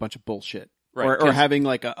faking a bunch of bullshit. Right, Or 'cause- having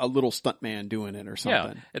like a little stuntman doing it or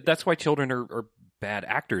something. Yeah, that's why children are bad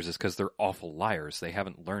actors, is because they're awful liars. They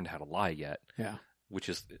haven't learned how to lie yet, Yeah. which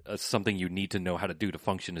is something you need to know how to do to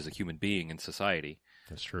function as a human being in society.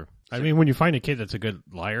 That's true. I mean, when you find a kid that's a good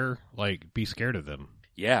liar, like, be scared of them.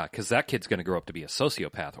 Yeah, because that kid's going to grow up to be a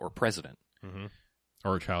sociopath or president. Mm-hmm.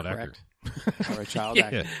 Or a child Correct. actor. Or a child Yeah.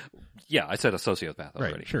 actor. Yeah, I said a sociopath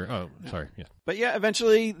already. Right, sure. Oh, sorry. Yeah. But yeah,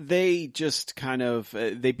 eventually they just kind of,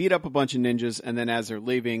 they beat up a bunch of ninjas, and then as they're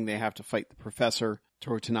leaving, they have to fight the professor,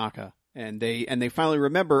 Toru Tanaka. And they finally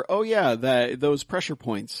remember, oh yeah, those pressure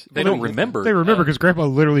points. They don't remember. They remember because Grandpa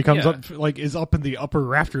literally comes yeah. up, like, is up in the upper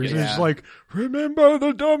rafters and Yeah. is like, remember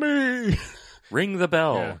the dummy! Ring the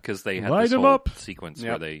bell, Yeah. because they had Light this him whole up. sequence Yep.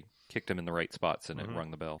 where they kicked him in the right spots and it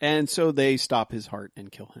rung the bell. And so they stop his heart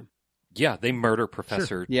and kill him. Yeah, they murder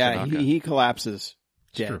Professor Yeah, Tanaka. he collapses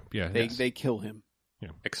dead. True. Yeah. They kill him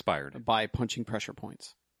Expired. by punching pressure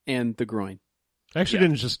points and the groin. Actually,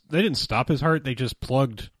 Yeah. they didn't stop his heart. They just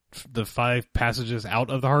plugged the 5 passages out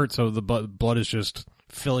of the heart, so the blood is just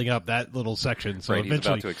filling up that little section. So Right, he's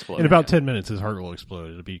eventually, about to explode. in about 10 minutes, his heart will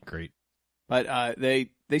explode. It'll be great. But they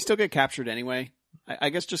still get captured anyway. I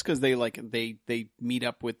guess just because they meet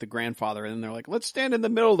up with the grandfather and then they're like, let's stand in the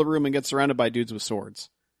middle of the room and get surrounded by dudes with swords,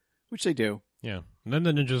 which they do. Yeah. And then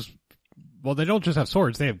the ninjas, well, they don't just have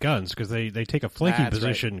swords; they have guns because they take a flanking That's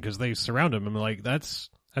position because they surround him. I'm like, that's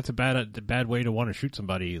a bad way to want to shoot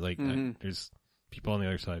somebody. Like, Mhm. there's people on the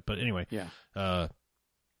other side. But anyway, Yeah.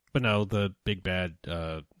 but no, the big bad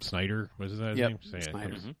Snyder, was that his Yep, name? Say it.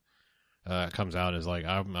 Snyder. Comes out and is like,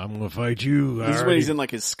 I'm gonna fight you. This is when he's in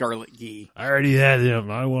like his scarlet gi. I already had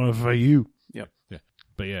him. I want to fight you. Yep. Yeah.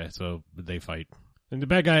 But yeah, so they fight. And the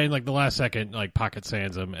bad guy in like the last second, like pocket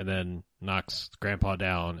sands him and then knocks Grandpa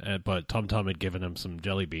down. But Tum Tum had given him some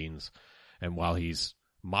jelly beans. And while he's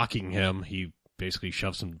mocking him, he basically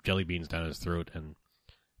shoves some jelly beans down his throat and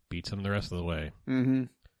beats him the rest of the way. Mm-hmm.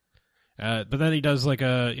 But then he does like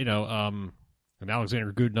an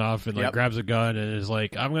Alexander Goodenough and like Yep. grabs a gun and is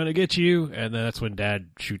like, I'm going to get you. And then that's when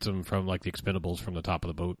Dad shoots him from like the Expendables from the top of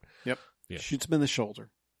the boat. Yep. Yeah. Shoots him in the shoulder.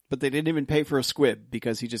 But they didn't even pay for a squib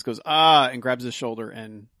because he just goes, and grabs his shoulder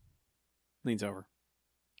and leans over.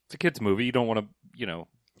 It's a kid's movie. You don't want to,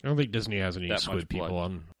 I don't think Disney has any That much squid people blood.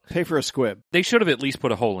 on. Pay for a squib. They should have at least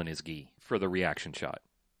put a hole in his gi for the reaction shot.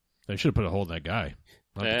 They should have put a hold on that guy.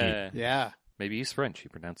 Not the geek. Yeah. Maybe he's French. He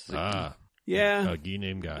pronounces it Ah, Yeah. a geek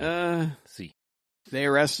named guy. see. They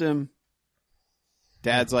arrest him.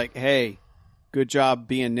 Dad's like, hey, good job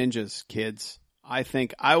being ninjas, kids. I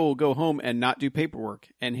think I will go home and not do paperwork.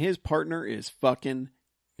 And his partner is fucking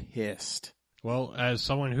pissed. Well, as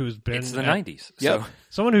someone who's been It's the 90s. Yep. So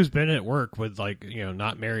someone who's been at work with like,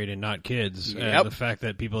 not married and not kids, Yep. and the fact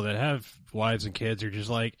that people that have wives and kids are just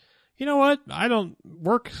like, you know what? I don't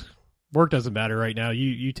work doesn't matter right now.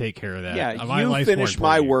 You take care of that. Yeah, My you life's finish more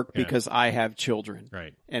my important. work Yeah. because I have children.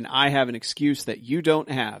 Right. And I have an excuse that you don't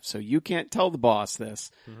have, so you can't tell the boss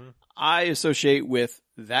this. Mm-hmm. I associate with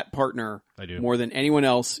that partner I do. more than anyone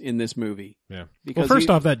else in this movie. Yeah. Because Well, first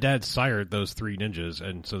he- off, that dad sired those 3 ninjas,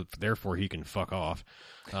 and so therefore he can fuck off.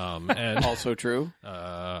 And Also true.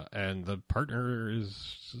 and the partner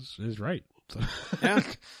is right. So. Yeah.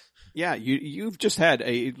 Yeah, you've just had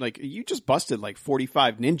you just busted like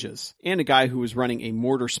 45 ninjas and a guy who was running a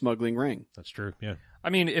mortar smuggling ring. That's true. Yeah. I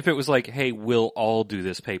mean, if it was like, hey, we'll all do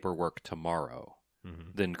this paperwork tomorrow,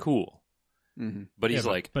 Mm-hmm. then cool. Mm-hmm. But he's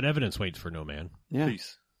Yeah, like, but evidence waits for no man. Yeah.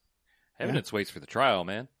 please. Evidence waits for the trial,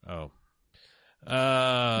 man. Oh.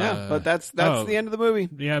 Yeah, but that's oh. the end of the movie.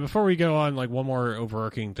 Yeah, before we go on, like one more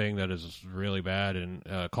overarching thing that is really bad and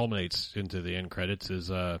culminates into the end credits is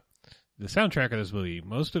the soundtrack of this movie.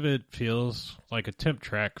 Most of it feels like a temp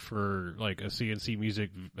track for like a CNC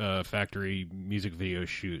music factory music video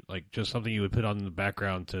shoot, like just something you would put on in the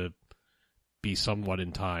background to be somewhat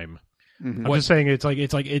in time. Mhm. I'm just saying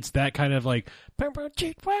it's that kind of like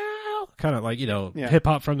kind of like Yeah. hip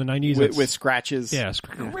hop from the 90s With scratches. yeah.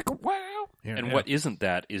 And Yeah. what isn't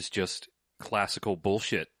that is just classical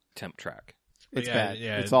bullshit temp track. It's Yeah, bad.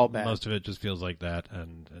 yeah, It's all bad. Most of it just feels like that,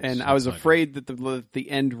 and I was it's not afraid that the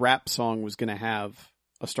end rap song was going to have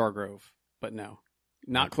a Stargrove, but no,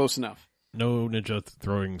 not Right. close enough. good. No ninja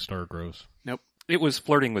throwing star grows. It was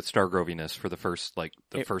flirting with Stargroviness for the first,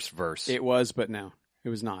 first verse. It was, but no, it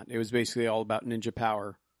was not. It was basically all about ninja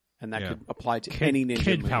power, and that Yeah. could apply to any ninja.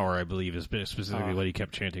 Kid movie. power, I believe, is specifically Ah. what he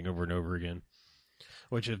kept chanting over and over again.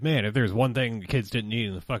 Which is, man, if there's one thing the kids didn't need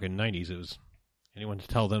in the fucking 90s, it was anyone to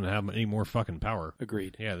tell them to have any more fucking power.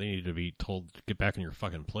 Agreed. Yeah, they needed to be told to get back in your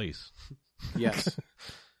fucking place. Yes.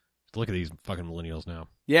 Look at these fucking millennials now.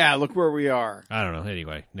 Yeah. Look where we are. I don't know.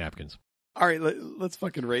 Anyway, napkins. All right. Let's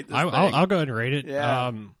fucking rate this. I'll go ahead and rate it.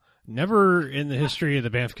 Yeah. Never in the history of the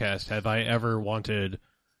Banffcast have I ever wanted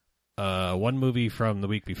one movie from the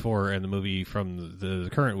week before and the movie from the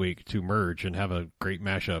current week to merge and have a great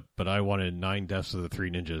mashup, but I wanted 9 deaths of the 3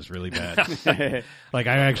 ninjas really bad. Like,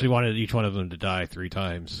 I actually wanted each one of them to die 3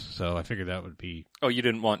 times, so I figured that would be... Oh, you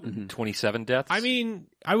didn't want Mm-hmm. 27 deaths? I mean,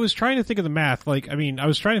 I was trying to think of the math. Like, I mean, I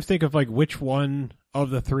was trying to think of, like, which one of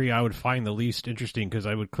the 3 I would find the least interesting, because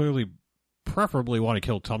I would clearly, preferably want to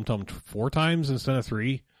kill Tum Tum 4 times instead of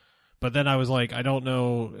 3. But then I was like, I don't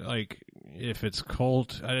know, like, if it's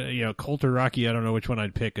Colt, Colt or Rocky, I don't know which one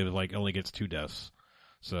I'd pick. It like only gets 2 deaths,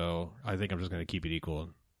 so I think I'm just going to keep it equal.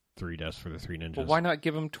 3 deaths for the 3 ninjas. Well, why not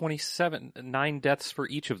give them 9 deaths for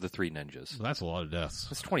each of the 3 ninjas? Well, that's a lot of deaths.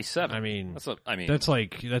 That's 27. I mean, that's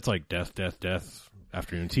like death,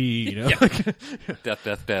 afternoon tea. Yeah.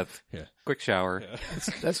 death. Yeah. Quick shower.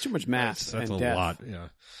 That's too much math. That's and a death. lot. Yeah.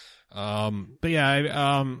 But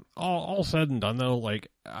yeah, all said and done though, like,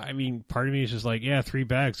 I mean, part of me is just like, yeah, 3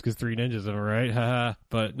 bags because 3 ninjas, am I right? Haha.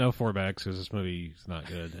 But no 4 bags because this movie is not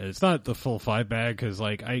good. And it's not the full 5 bag because,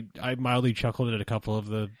 like, I mildly chuckled at a couple of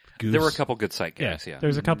the goofs. There were a couple good sight gags, yeah.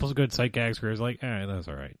 There's a couple of good sight gags where it's like, that's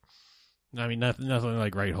all right. I mean, nothing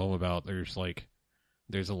like write home about. There's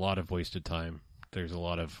a lot of wasted time. There's a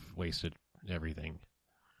lot of wasted everything.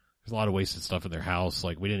 There's a lot of wasted stuff in their house.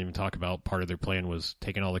 Like, we didn't even talk about part of their plan was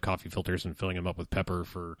taking all the coffee filters and filling them up with pepper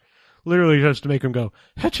for literally just to make them go,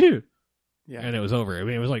 Hachoo! Yeah. And it was over. I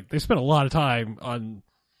mean, it was like, they spent a lot of time on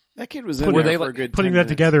That kid was in Were there they for a like good putting 10 that minutes.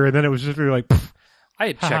 together, and then it was just really like, pff, I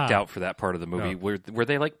had checked Haha. out for that part of the movie. No. Were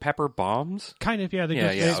they like pepper bombs? kind of, yeah. They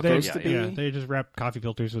Yeah, just, yeah, they, supposed to yeah, be. they just wrapped coffee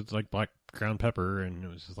filters with like black ground pepper, and it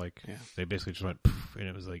was just like, Yeah. they basically just went, poof, and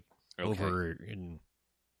it was like Okay. over in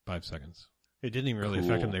 5 seconds. It didn't even really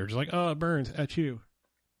affect them. Cool. They were just like, oh, it burns at you.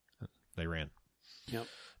 They ran. Yep.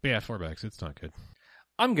 But yeah, 4 bags. It's not good.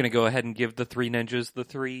 I'm going to go ahead and give the 3 ninjas the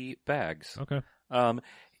 3 bags. Okay.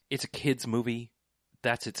 It's a kid's movie.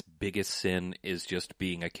 That's its biggest sin, is just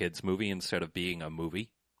being a kid's movie instead of being a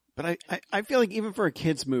movie. But I feel like even for a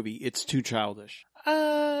kid's movie, it's too childish.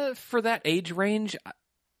 For that age range,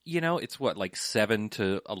 it's what, like 7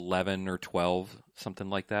 to 11 or 12, something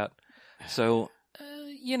like that. So,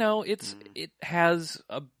 it has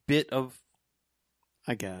a bit of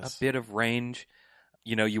I guess. range.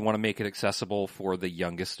 You want to make it accessible for the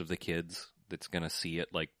youngest of the kids that's going to see it,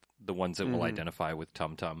 like the ones that will Mhm. identify with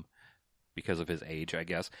Tum Tum because of his age, I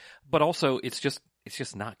guess. But also, it's just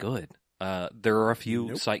not good. There are a few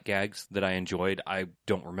Nope. sight gags that I enjoyed. I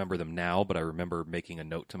don't remember them now, but I remember making a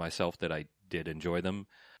note to myself that I did enjoy them.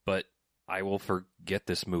 But I will forget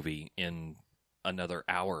this movie in another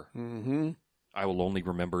hour. Mm-hmm. I will only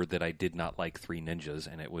remember that I did not like Three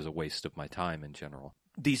Ninjas, and it was a waste of my time in general.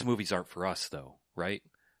 These movies aren't for us, though, right?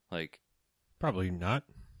 Like, Probably not.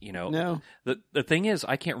 you know, No. the thing is,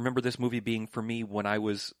 I can't remember this movie being for me when I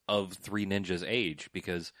was of Three Ninjas age,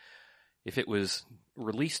 because if it was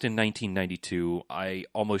released in 1992, I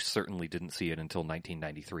almost certainly didn't see it until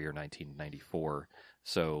 1993 or 1994.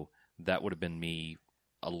 So that would have been me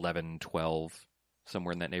 11, 12,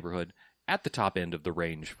 somewhere in that neighborhood, at the top end of the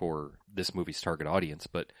range for this movie's target audience.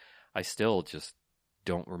 But I still just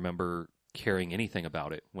don't remember caring anything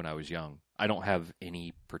about it when I was young. I don't have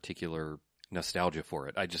any particular nostalgia for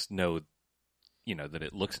it. I just know, that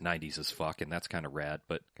it looks 90s as fuck, and that's kind of rad,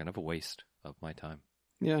 but kind of a waste of my time.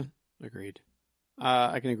 Yeah, agreed.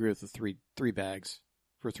 I can agree with the three bags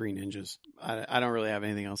for Three Ninjas. I don't really have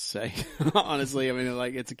anything else to say, honestly. I mean,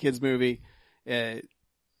 like, it's a kid's movie. I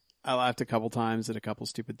laughed a couple times at a couple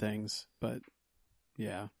stupid things, but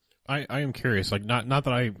yeah. I am curious, like, not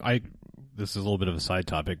that I this is a little bit of a side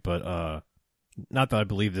topic, but not that I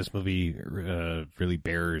believe this movie really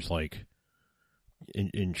bears, like,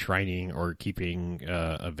 enshrining or keeping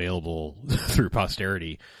available through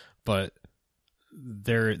posterity, but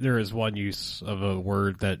there is one use of a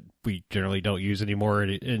word that we generally don't use anymore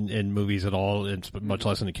in movies at all, and much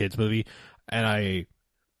less in a kids movie, and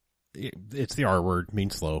it's the R word, mean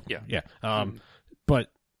slow. Yeah. But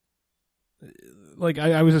like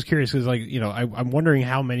I was just curious because, like, I'm wondering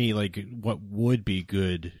how many, like, what would be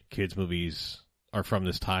good kids movies are from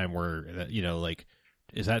this time where, like,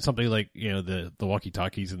 is that something like, the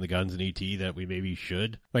walkie-talkies and the guns and E.T. that we maybe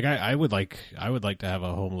should? Like, I would like to have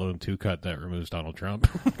a Home Alone 2 cut that removes Donald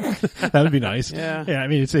Trump. That would be nice. Yeah. Yeah, I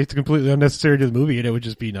mean, it's completely unnecessary to the movie, and it would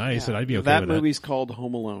just be nice, and I'd be okay that with that. That movie's called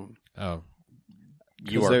Home Alone. Oh.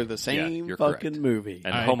 Because they're the same fucking correct. movie.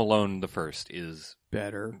 And Home Alone, the first, is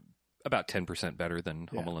better. about 10% better than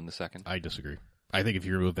Home Alone, the second. I disagree. I think if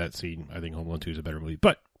you remove that scene, I think Home Alone 2 is a better movie.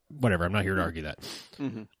 But whatever, I'm not here to argue that.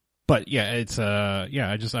 Mm-hmm. But yeah, it's I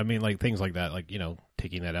mean, like, things like that, like,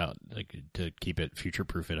 taking that out, like, to keep it future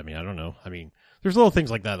proof it. I mean, I don't know. I mean, there's little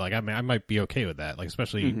things like that. Like, I mean, I might be okay with that. Like,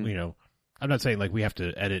 especially, I'm not saying like we have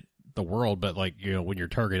to edit the world, but, like, when your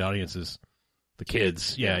target audience is the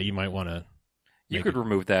kids, you might want to. You could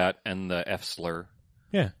remove that and the F slur.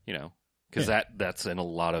 Yeah. Because that's in a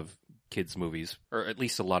lot of kids' movies, or at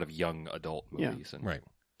least a lot of young adult movies. Yeah. And, right.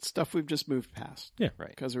 Stuff we've just moved past. Yeah. Right.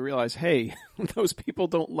 Because we realize, hey, those people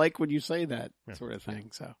don't like when you say that sort of thing.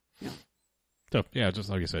 So, yeah. So, yeah, just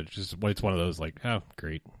like I said, it's one of those, like, oh,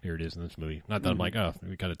 great, here it is in this movie. Not that I'm like, oh,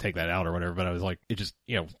 we got to take that out or whatever, but I was like, it just,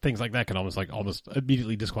 things like that can almost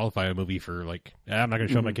immediately disqualify a movie for, like, I'm not going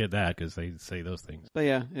to show my kid that because they say those things. But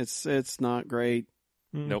yeah, it's not great.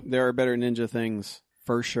 Nope. There are better ninja things,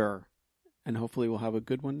 for sure. And hopefully we'll have a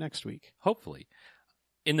good one next week. Hopefully.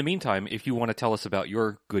 In the meantime, if you want to tell us about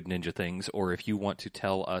your good ninja things, or if you want to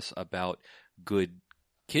tell us about good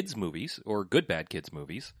kids movies or good bad kids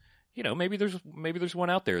movies, maybe there's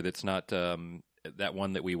one out there that's not that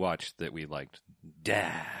one that we watched that we liked.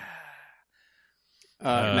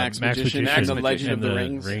 Max Magician and the Legend of the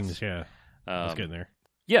Rings, yeah. Let's get in there.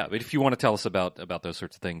 Yeah, but if you want to tell us about those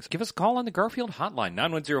sorts of things, give us a call on the Garfield hotline,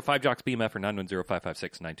 910-5JOCKS-BMF or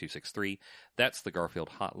 910-556-9263. That's the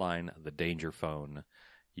Garfield hotline, the danger phone.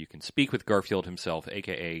 You can speak with Garfield himself,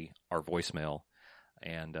 a.k.a. our voicemail,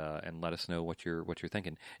 and let us know what you're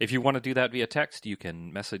thinking. If you want to do that via text, you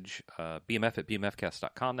can message bmf at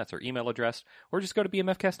bmfcast.com. That's our email address. Or just go to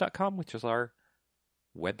bmfcast.com, which is our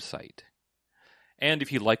website. And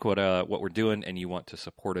if you like what we're doing and you want to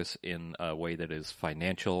support us in a way that is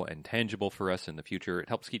financial and tangible for us in the future, it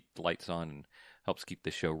helps keep the lights on and helps keep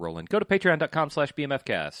the show rolling. Go to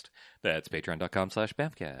patreon.com/bmfcast. That's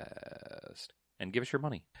patreon.com/bmfcast. And give us your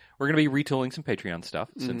money. We're going to be retooling some Patreon stuff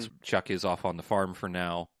since Chuck is off on the farm for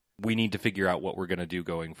now. We need to figure out what we're going to do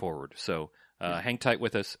going forward. So hang tight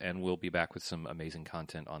with us, and we'll be back with some amazing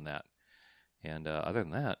content on that. And other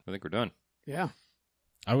than that, I think we're done. Yeah.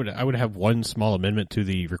 I would have one small amendment to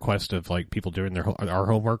the request of, like, people doing our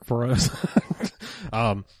homework for us.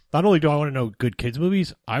 Not only do I want to know good kids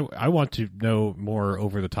movies, I want to know more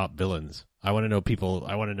over the top villains. I want to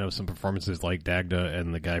know some performances like Dagda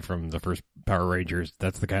and the guy from the first Power Rangers.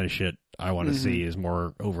 That's the kind of shit I want to see, is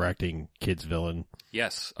more overacting kids villain.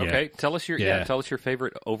 Yes. Okay. Yeah. Tell us your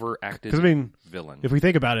favorite overacted villain. If we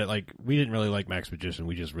think about it, like, we didn't really like Max Magician,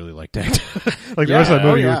 we just really liked Dagda. Like, the rest of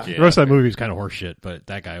that movie was kind of horseshit, but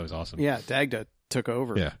that guy was awesome. Yeah, Dagda took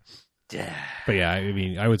over. Yeah. But yeah, I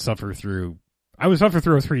mean, I would suffer through a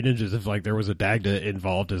Three Ninjas if, like, there was a Dagda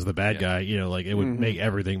involved as the bad guy. Like, it would make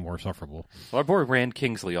everything more sufferable. Well, our boy Rand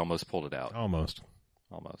Kingsley almost pulled it out. Almost.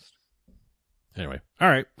 Anyway, all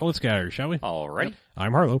right. Well, let's get out of here, shall we? All right.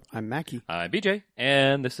 I'm Harlow. I'm Mackie. I'm BJ,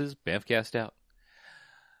 and this is Bamfcast Out.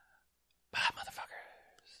 Bye, motherfucker.